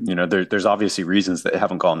space. You know, there's obviously reasons that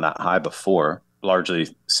haven't gone that high before,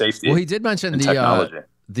 largely safety. Well, he did mention technology.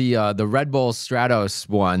 The Red Bull Stratos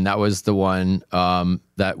one. That was the one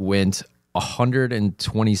that went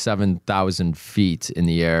 127,000 feet in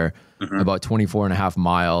the air, about 24 and a half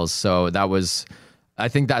miles. So that was, I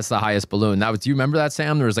think that's the highest balloon. Do you remember that,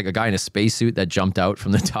 Sam? There was like a guy in a spacesuit that jumped out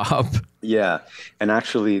from the top. Yeah. And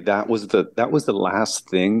actually that was the last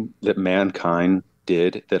thing that mankind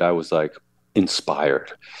did that I was like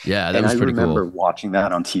inspired. Yeah, that was pretty cool. I remember watching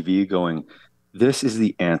that on TV going, this is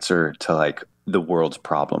the answer to like the world's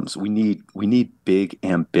problems. We need big,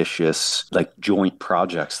 ambitious, like joint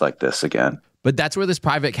projects like this again. But that's where this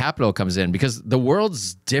private capital comes in, because the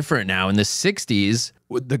world's different now. In the 60s,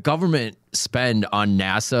 the government spend on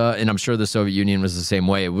NASA, and I'm sure the Soviet Union was the same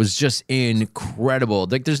way. It was just incredible.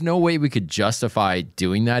 Like, there's no way we could justify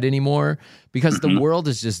doing that anymore, because the world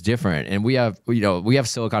is just different. And we have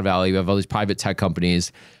Silicon Valley, we have all these private tech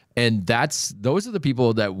companies, and those are the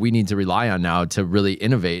people that we need to rely on now to really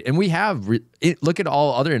innovate. And we have, look at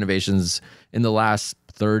all other innovations in the last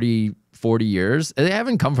 30, 40 years. They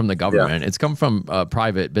haven't come from the government. It's come from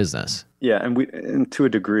private business. Yeah, and to a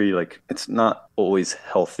degree, like, it's not always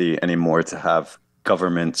healthy anymore to have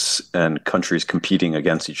governments and countries competing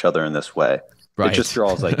against each other in this way. Right. It just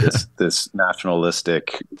draws like this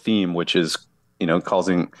nationalistic theme, which is,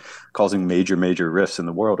 causing major rifts in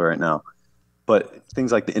the world right now. But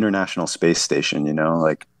things like the International Space Station,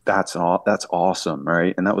 like that's awesome,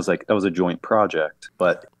 right? And that was a joint project.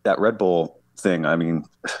 But that Red Bull thing, I mean,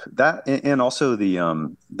 that, and also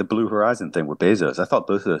the Blue Horizon thing with Bezos, I thought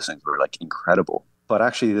both of those things were like incredible. But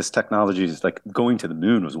actually, this technology is like going to the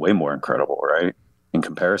moon was way more incredible, right? In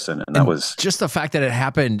comparison, and that was just the fact that it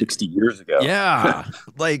happened 60 years ago. Yeah,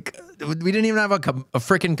 like we didn't even have a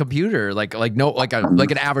freaking computer. Like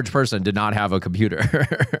an average person did not have a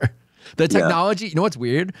computer. The technology, you know what's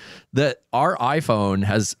weird? That our iPhone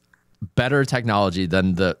has better technology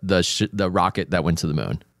than the rocket that went to the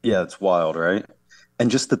moon. Yeah, it's wild, right? And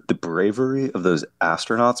just the bravery of those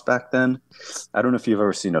astronauts back then. I don't know if you've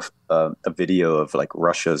ever seen a video of like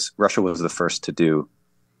Russia was the first to do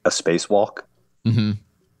a spacewalk. Mm-hmm.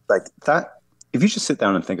 Like that, if you just sit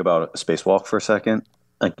down and think about a spacewalk for a second,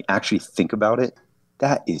 like actually think about it,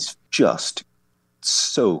 that is just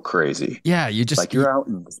so crazy. Yeah, you're out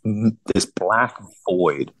in this black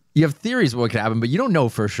void. You have theories of what could happen, but you don't know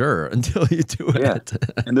for sure until you do it.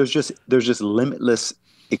 Yeah. And there's just limitless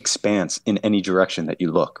expanse in any direction that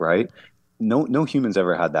you look, right? No humans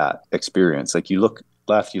ever had that experience. Like, you look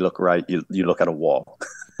left, you look right, you look at a wall.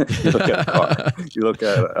 You look at a car. You look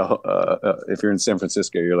at if you're in San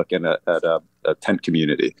Francisco, you're looking at a tent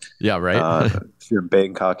community. Yeah, right. If you're in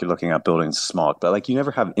Bangkok, you're looking at buildings, smog. But like, you never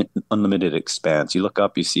have unlimited expanse. You look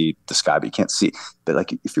up, you see the sky, but you can't see. But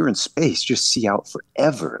like, if you're in space, just see out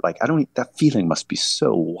forever. Like, that feeling must be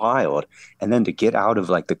so wild. And then to get out of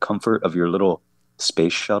like the comfort of your little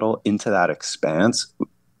space shuttle into that expanse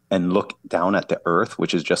and look down at the Earth,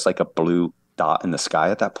 which is just like a blue dot in the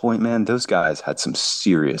sky at that point, man, those guys had some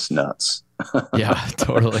serious nuts. Yeah,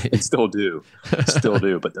 totally. They still do.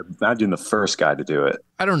 But imagine the first guy to do it.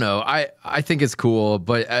 I don't know. I think it's cool,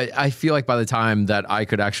 but I feel like by the time that I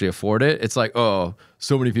could actually afford it, it's like, oh,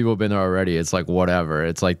 so many people have been there already. It's like, whatever.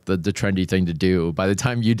 It's like the trendy thing to do. By the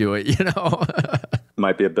time you do it,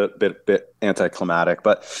 Might be a bit anticlimactic,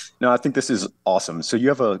 but no, I think this is awesome. So you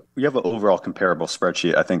have an overall comparable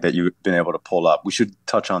spreadsheet, I think, that you've been able to pull up. We should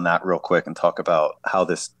touch on that real quick and talk about how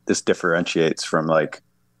this differentiates from like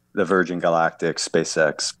the Virgin Galactic,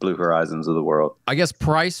 SpaceX, Blue Horizons of the world. I guess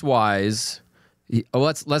price wise,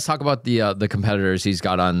 let's talk about the competitors he's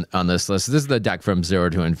got on this list. This is the deck from Zero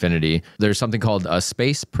to Infinity. There's something called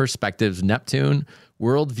Space Perspectives Neptune,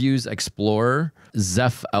 Worldviews Explorer,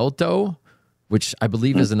 Zeph Elto, which I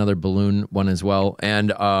believe is another balloon one as well,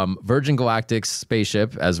 and Virgin Galactic's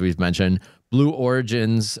spaceship, as we've mentioned, Blue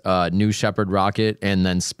Origin's New Shepard rocket, and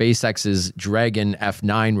then SpaceX's Dragon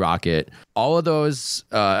F9 rocket. All of those,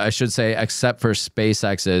 I should say, except for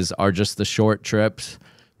SpaceX's, are just the short trips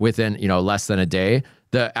within less than a day.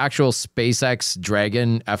 The actual SpaceX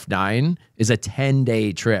Dragon F9 is a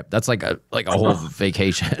 10-day trip. That's like a whole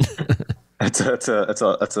vacation. It's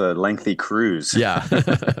a lengthy cruise. Yeah.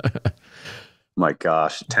 My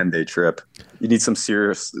gosh, 10-day trip. You need some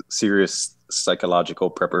serious psychological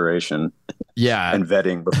preparation. Yeah. And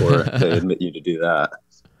vetting before they admit you to do that.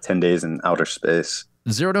 10 days in outer space.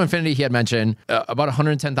 Zero to Infinity, he had mentioned about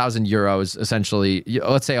 110,000 euros, essentially.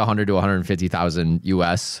 Let's say 100 to 150,000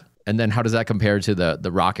 US. And then how does that compare to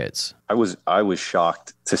the rockets? I was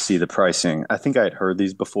shocked to see the pricing. I think I had heard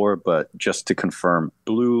these before, but just to confirm,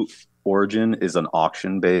 Blue Origin is an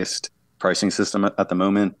auction-based pricing system at the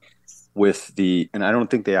moment. And I don't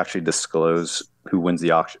think they actually disclose who wins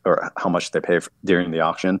the auction or how much they pay during the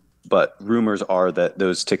auction, but rumors are that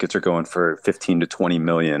those tickets are going for 15 to 20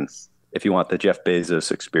 million. If you want the Jeff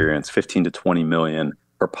Bezos experience, 15 to 20 million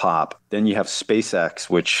per pop. Then you have SpaceX,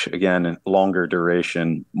 which again, longer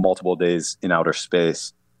duration, multiple days in outer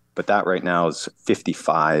space, but that right now is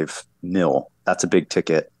 55 mil. That's a big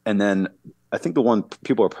ticket. And then I think the one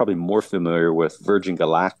people are probably more familiar with, Virgin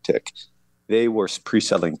Galactic, they were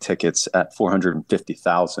pre-selling tickets at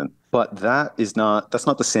 450,000, but that's not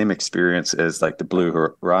the same experience as like the Blue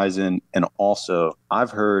Horizon. And also,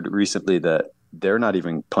 I've heard recently that they're not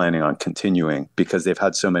even planning on continuing because they've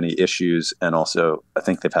had so many issues. And also, I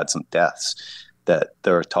think they've had some deaths that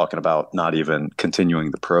they're talking about not even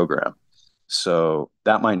continuing the program. So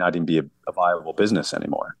that might not even be a viable business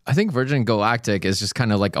anymore. I think Virgin Galactic is just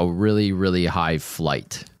kind of like a really, really high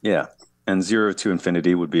flight. Yeah. And 0 to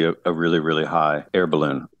infinity would be a really, really high air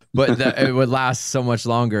balloon. But it would last so much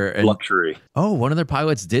longer. And, luxury. Oh, one of their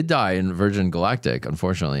pilots did die in Virgin Galactic,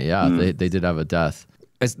 unfortunately. Yeah, they did have a death.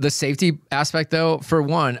 It's the safety aspect, though, for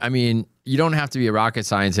one, I mean, you don't have to be a rocket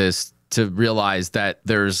scientist to realize that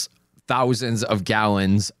there's thousands of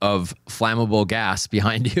gallons of flammable gas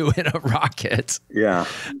behind you in a rocket. Yeah.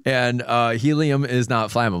 And helium is not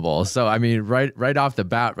flammable. So, I mean, right off the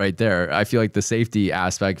bat right there, I feel like the safety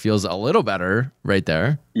aspect feels a little better right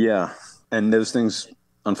there. Yeah. And those things,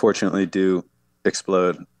 unfortunately, do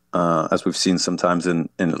explode, as we've seen sometimes in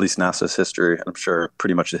at least NASA's history. I'm sure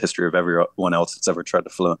pretty much the history of everyone else that's ever tried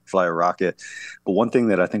to fly a rocket. But one thing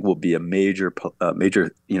that I think will be a major,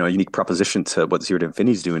 unique proposition to what Zero to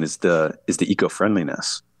Infinity is doing is the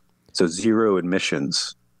eco-friendliness. So zero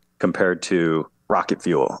emissions compared to rocket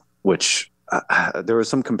fuel, which there was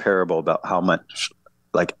some comparable about how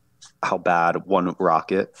bad one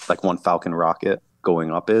rocket, like one Falcon rocket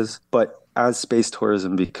going up is. But as space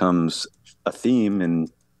tourism becomes a theme in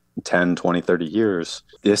 10, 20, 30 years,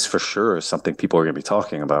 this for sure is something people are going to be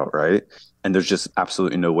talking about, right? And there's just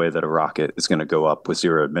absolutely no way that a rocket is going to go up with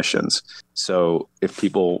zero emissions. So if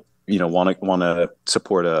people, want to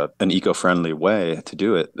support an eco-friendly way to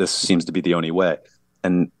do it, this seems to be the only way.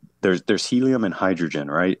 And there's helium and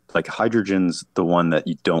hydrogen, right? Like hydrogen's the one that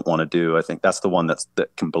you don't want to do. I think that's the one that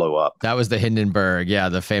can blow up. That was the Hindenburg. Yeah,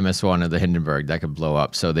 the famous one of the Hindenburg that could blow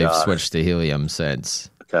up. So they've switched to helium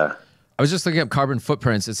since. Okay. I was just looking up carbon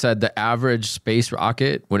footprints. It said the average space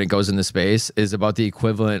rocket, when it goes into space, is about the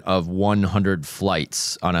equivalent of 100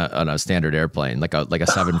 flights on a standard airplane, like a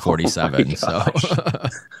 747. So,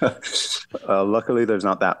 luckily, there's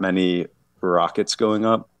not that many rockets going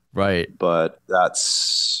up. Right. But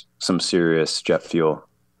that's some serious jet fuel,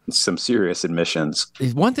 some serious emissions.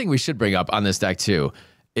 One thing we should bring up on this deck too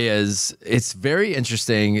is it's very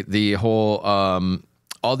interesting. The whole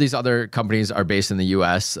all these other companies are based in the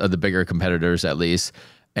US, the bigger competitors at least,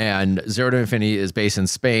 and Zero to Infinity is based in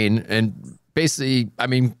Spain. And basically, I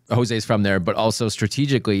mean, Jose's from there, but also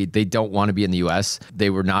strategically, they don't want to be in the US.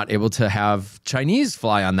 They were not able to have Chinese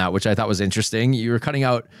fly on that, which I thought was interesting. You were cutting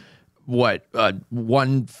out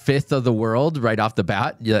 1/5 of the world right off the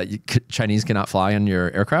bat. Yeah, Chinese cannot fly on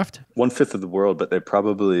your aircraft. 1/5 of the world, but they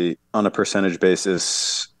probably, on a percentage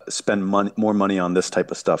basis, spend more money on this type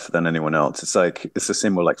of stuff than anyone else. It's the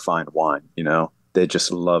same with like fine wine. They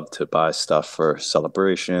just love to buy stuff for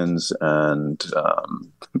celebrations and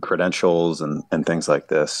credentials and things like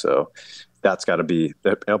this. So that's got to be,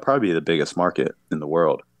 it'll probably be the biggest market in the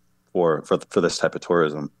world for this type of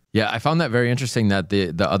tourism. Yeah, I found that very interesting that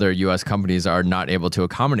the other U.S. companies are not able to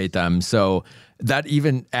accommodate them. So that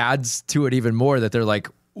even adds to it even more that they're like,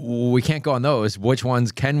 we can't go on those. Which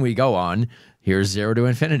ones can we go on? Here's Zero to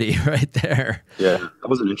Infinity right there. Yeah, that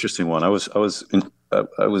was an interesting one. I was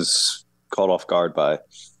caught off guard by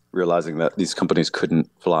realizing that these companies couldn't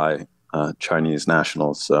fly Chinese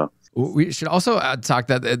nationals. So we should also talk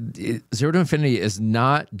that Zero to Infinity is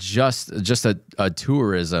not just a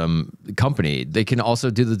tourism company. They can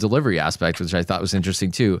also do the delivery aspect, which I thought was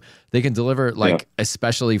interesting too. They can deliver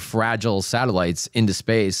especially fragile satellites into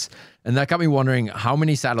space. And that got me wondering how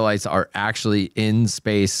many satellites are actually in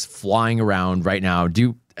space flying around right now.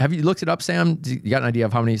 Have you looked it up, Sam? You got an idea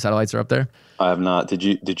of how many satellites are up there? I have not. Did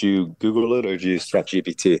you Google it or did you use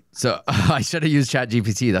ChatGPT? So I should have used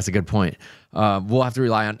ChatGPT. That's a good point. We'll have to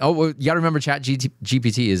rely on. Oh, well, you got to remember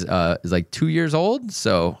ChatGPT is like 2 years old.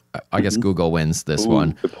 So I guess Google wins this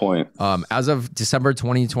one. Good point. As of December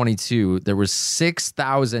 2022, there was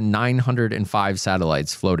 6,905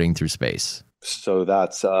 satellites floating through space. So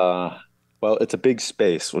that's it's a big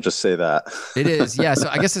space. We'll just say that. It is. Yeah. So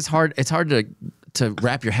I guess it's hard to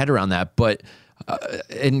wrap your head around that. But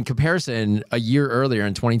in comparison, a year earlier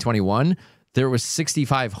in 2021, there was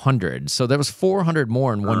 6,500. So there was 400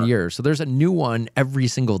 more in 1 year. So there's a new one every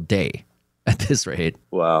single day at this rate.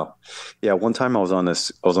 Wow. Yeah. One time I was on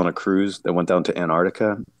a cruise that went down to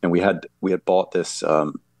Antarctica, and we had bought this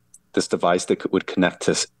device that would connect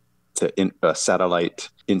to satellite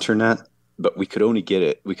internet, but we could only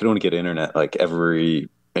get internet like maybe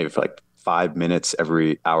for like 5 minutes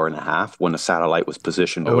every hour and a half when a satellite was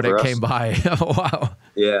positioned over us. When it came by. Oh, wow.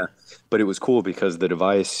 Yeah. But it was cool because the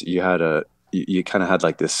device, you kind of had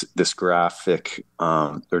like this graphic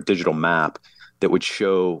or digital map that would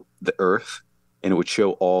show the Earth, and it would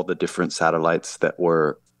show all the different satellites that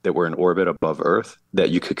were that were in orbit above Earth that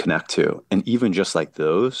you could connect to. And even just like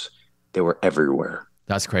those, they were everywhere.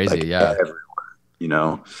 That's crazy. Like, yeah. Everywhere. You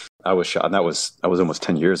know, I was shocked. And that was almost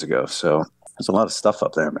 10 years ago. So there's a lot of stuff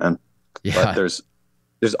up there, man. Yeah. But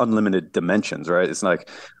there's unlimited dimensions, right? It's like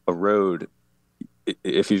a road.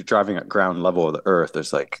 If you're driving at ground level of the Earth,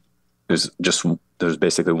 there's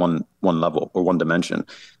basically one level or one dimension.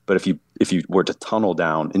 But if you were to tunnel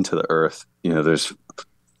down into the Earth, you know, there's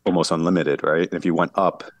almost unlimited, right? And if you went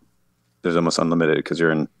up, there's almost unlimited because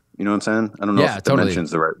you're in, you know what I'm saying? I don't know if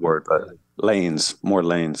dimension's the right word, but more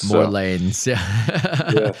lanes.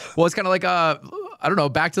 Yeah. Well, it's kind of like I don't know,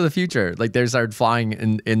 Back to the Future. Like they started flying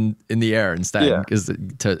in the air instead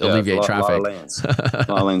to alleviate traffic. A lot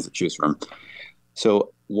of lanes to choose from.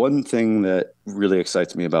 So one thing that really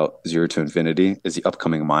excites me about Zero to Infinity is the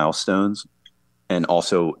upcoming milestones and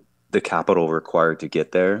also the capital required to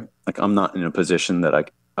get there. Like I'm not in a position that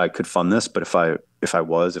I could fund this, but if I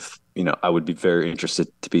was, I would be very interested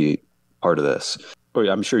to be part of this. Or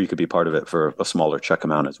I'm sure you could be part of it for a smaller check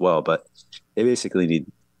amount as well. But they basically need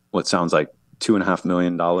what sounds like $2.5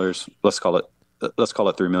 million. Let's call it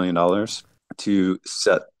 $3 million to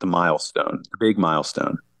set the milestone, the big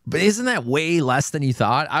milestone. But isn't that way less than you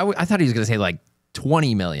thought? I thought he was going to say like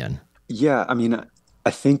 20 million. Yeah, I mean,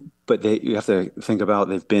 I think, but you have to think about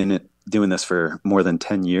they've been doing this for more than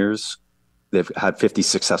 10 years. They've had 50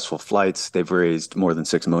 successful flights. They've raised more than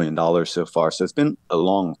 $6 million so far. So it's been a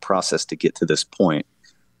long process to get to this point.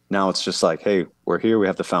 Now it's just like, hey, we're here. We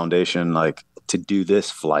have the foundation. Like to do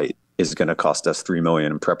this flight is going to cost us $3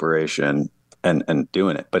 million in preparation and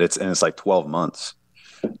doing it. But it's like 12 months.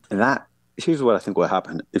 And here's what I think will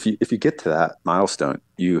happen. If you get to that milestone,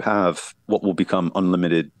 you have what will become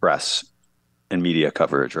unlimited press and media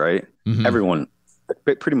coverage, right? Mm-hmm. Everyone,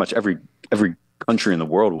 pretty much every country in the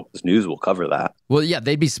world, news will cover that. Well, yeah,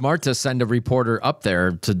 they'd be smart to send a reporter up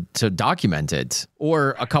there to document it,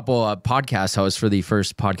 or a couple of podcast hosts for the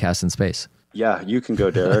first podcast in space. Yeah, you can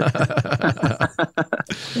go, Derek.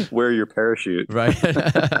 Wear your parachute. Right.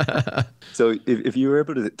 So if you were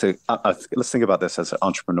able to let's think about this as an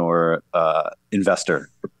entrepreneur, investor,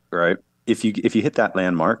 right? If you hit that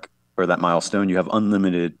landmark or that milestone, you have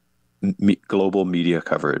unlimited global media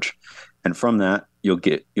coverage. And from that, you'll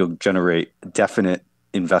generate definite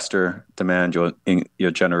investor demand.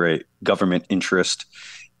 You'll generate government interest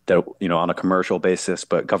that, on a commercial basis,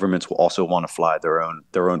 but governments will also want to fly their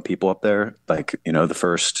own people up there. Like, the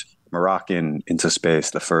first Moroccan into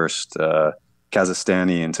space, the first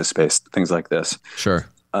Kazakhstani into space, things like this. Sure.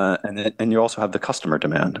 And you also have the customer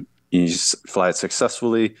demand. You just fly it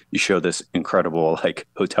successfully. You show this incredible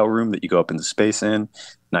hotel room that you go up into space in,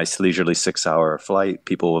 nice leisurely 6-hour flight,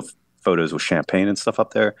 people with photos with champagne and stuff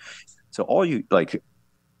up there. So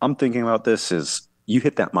I'm thinking about this is you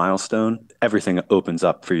hit that milestone, everything opens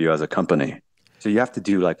up for you as a company. So you have to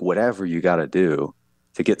do whatever you got to do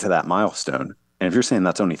to get to that milestone. And if you're saying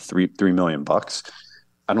that's only $3 million,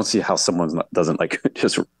 I don't see how someone doesn't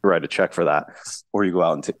just write a check for that, or you go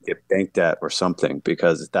out and get bank debt or something,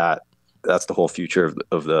 because that's the whole future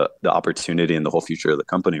of the opportunity and the whole future of the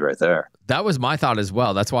company right there. That was my thought as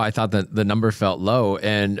well. That's why I thought that the number felt low.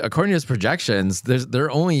 And according to his projections,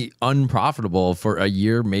 they're only unprofitable for a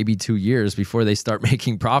year, maybe 2 years before they start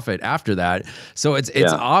making profit after that. So it's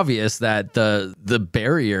obvious that the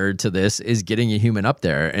barrier to this is getting a human up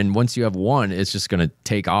there. And once you have one, it's just going to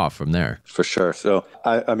take off from there. For sure. So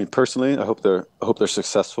I mean, personally, I hope they're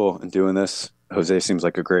successful in doing this. Jose seems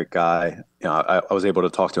like a great guy. I was able to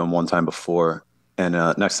talk to him one time before, and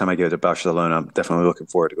next time I go to Barcelona, I'm definitely looking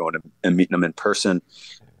forward to going and meeting him in person.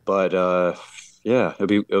 But it'll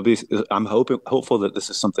be. I'm hopeful that this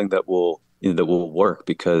is something that will work,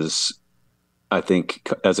 because I think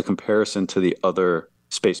as a comparison to the other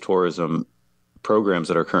space tourism programs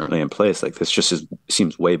that are currently in place, this just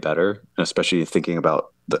seems way better, and especially thinking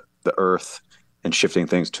about the Earth and shifting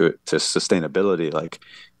things to sustainability.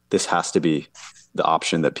 This has to be the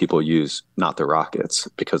option that people use, not the rockets,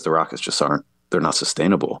 because the rockets they're not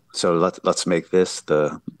sustainable. So let's make this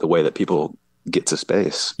the way that people get to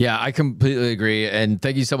space. Yeah, I completely agree. And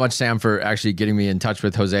thank you so much, Sam, for actually getting me in touch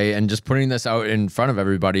with Jose and just putting this out in front of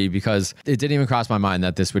everybody, because it didn't even cross my mind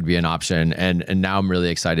that this would be an option. And now I'm really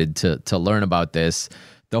excited to learn about this.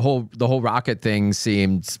 The whole rocket thing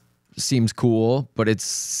seems cool, but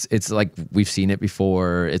it's like we've seen it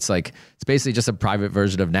before. It's basically just a private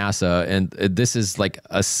version of NASA, and this is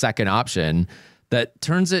a second option that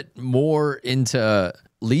turns it more into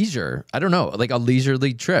leisure. I don't know, a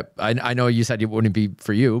leisurely trip. I know you said it wouldn't be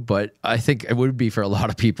for you, but I think it would be for a lot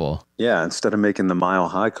of people. Yeah, instead of making the Mile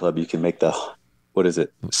High Club, you can make the, what is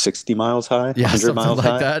it, 60 miles high? Yeah, 100 miles like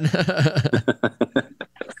high? That.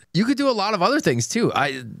 You could do a lot of other things too.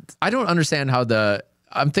 I don't understand how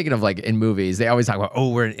I'm thinking of like in movies, they always talk about, oh,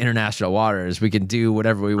 we're in international waters. We can do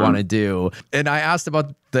whatever we want to do. And I asked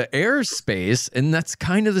about the airspace, and that's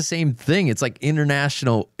kind of the same thing. It's like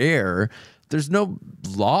international air. There's no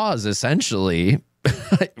laws essentially.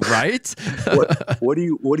 Right? What do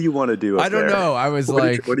you want to do? I don't know. I was what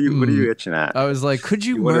are you itching at? I was like, could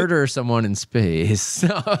you murder someone in space?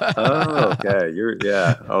 Oh, okay.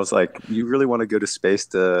 I was like, you really want to go to space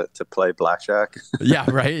to play blackjack? Yeah,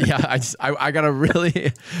 right. Yeah, I gotta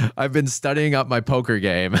really. I've been studying up my poker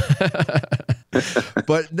game.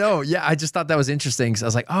 But no, yeah, I just thought that was interesting because I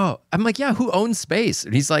was like, I'm like, yeah, who owns space?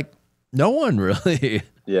 And he's like, no one really.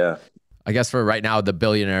 Yeah. I guess for right now, the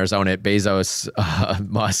billionaires own it: Bezos,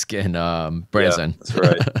 Musk, and Branson. Yeah, that's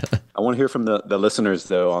right. I want to hear from the listeners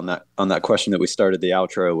though on that question that we started the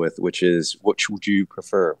outro with, which is, which would you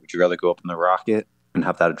prefer? Would you rather go up in the rocket and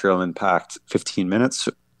have that adrenaline packed 15 minutes,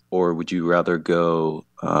 or would you rather go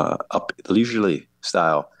up leisurely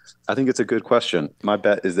style? I think it's a good question. My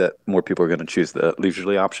bet is that more people are going to choose the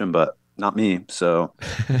leisurely option, but not me. So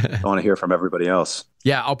I want to hear from everybody else.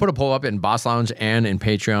 Yeah, I'll put a poll up in Boss Lounge and in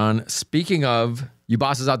Patreon. Speaking of, you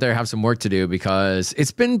bosses out there have some work to do because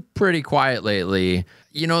it's been pretty quiet lately.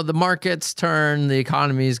 You know, the markets turn, the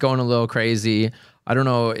economy is going a little crazy. I don't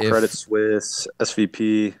know if Credit Suisse,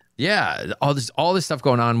 SVP. Yeah, all this stuff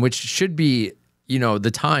going on, which should be, you know,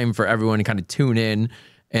 the time for everyone to kind of tune in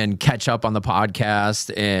and catch up on the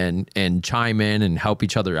podcast and chime in and help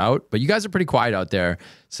each other out. But you guys are pretty quiet out there.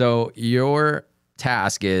 So your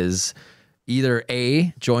task is either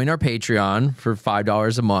A, join our Patreon for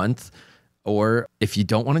 $5 a month, or if you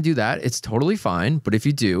don't want to do that, it's totally fine. But if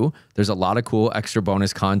you do, there's a lot of cool extra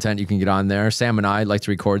bonus content you can get on there. Sam and I like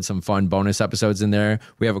to record some fun bonus episodes in there.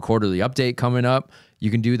 We have a quarterly update coming up. You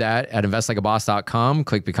can do that at investlikeaboss.com.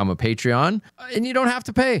 Click become a Patreon, and you don't have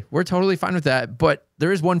to pay. We're totally fine with that. But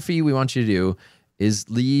there is one fee we want you to do, is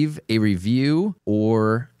leave a review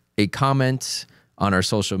or a comment on our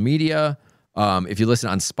social media. If you listen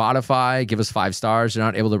on Spotify, give us 5 stars. You're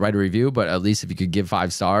not able to write a review, but at least if you could give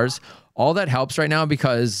 5 stars, all that helps right now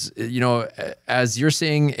because, you know, as you're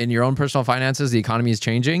seeing in your own personal finances, the economy is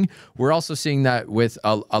changing. We're also seeing that with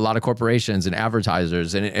a lot of corporations and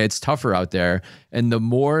advertisers, and it's tougher out there. And the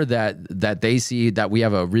more that they see that we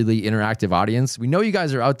have a really interactive audience, we know you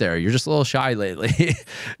guys are out there. You're just a little shy lately.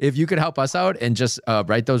 If you could help us out and just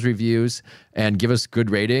write those reviews and give us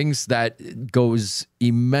good ratings, that goes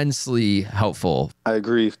immensely helpful. I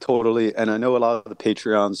agree totally. And I know a lot of the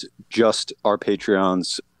Patreons just are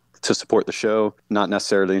Patreons to support the show, not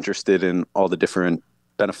necessarily interested in all the different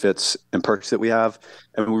benefits and perks that we have.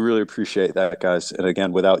 And we really appreciate that, guys. And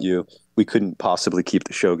again, without you, we couldn't possibly keep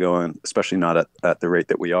the show going, especially not at the rate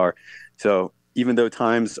that we are. So even though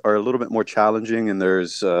times are a little bit more challenging and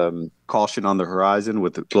there's caution on the horizon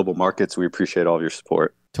with the global markets, we appreciate all of your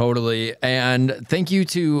support. Totally. And thank you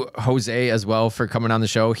to Jose as well for coming on the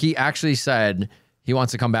show. He actually said he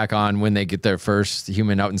wants to come back on when they get their first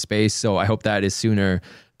human out in space. So I hope that is sooner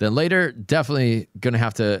than later. Definitely going to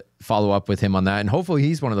have to follow up with him on that. And hopefully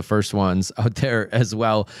he's one of the first ones out there as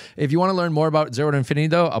well. If you want to learn more about Zero to Infinity,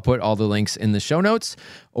 though, I'll put all the links in the show notes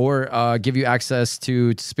or give you access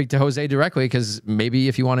to speak to Jose directly, because maybe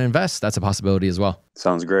if you want to invest, that's a possibility as well.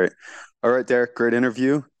 Sounds great. All right, Derek, great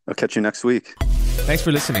interview. I'll catch you next week. Thanks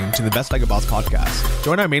for listening to the Invest Like a Boss podcast.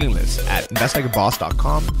 Join our mailing list at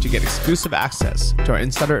investlikeaboss.com to get exclusive access to our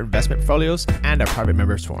insider investment folios and our private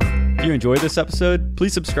members forum. If you enjoyed this episode,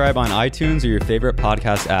 please subscribe on iTunes or your favorite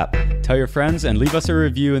podcast app. Tell your friends and leave us a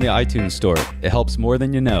review in the iTunes store. It helps more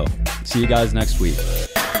than you know. See you guys next week.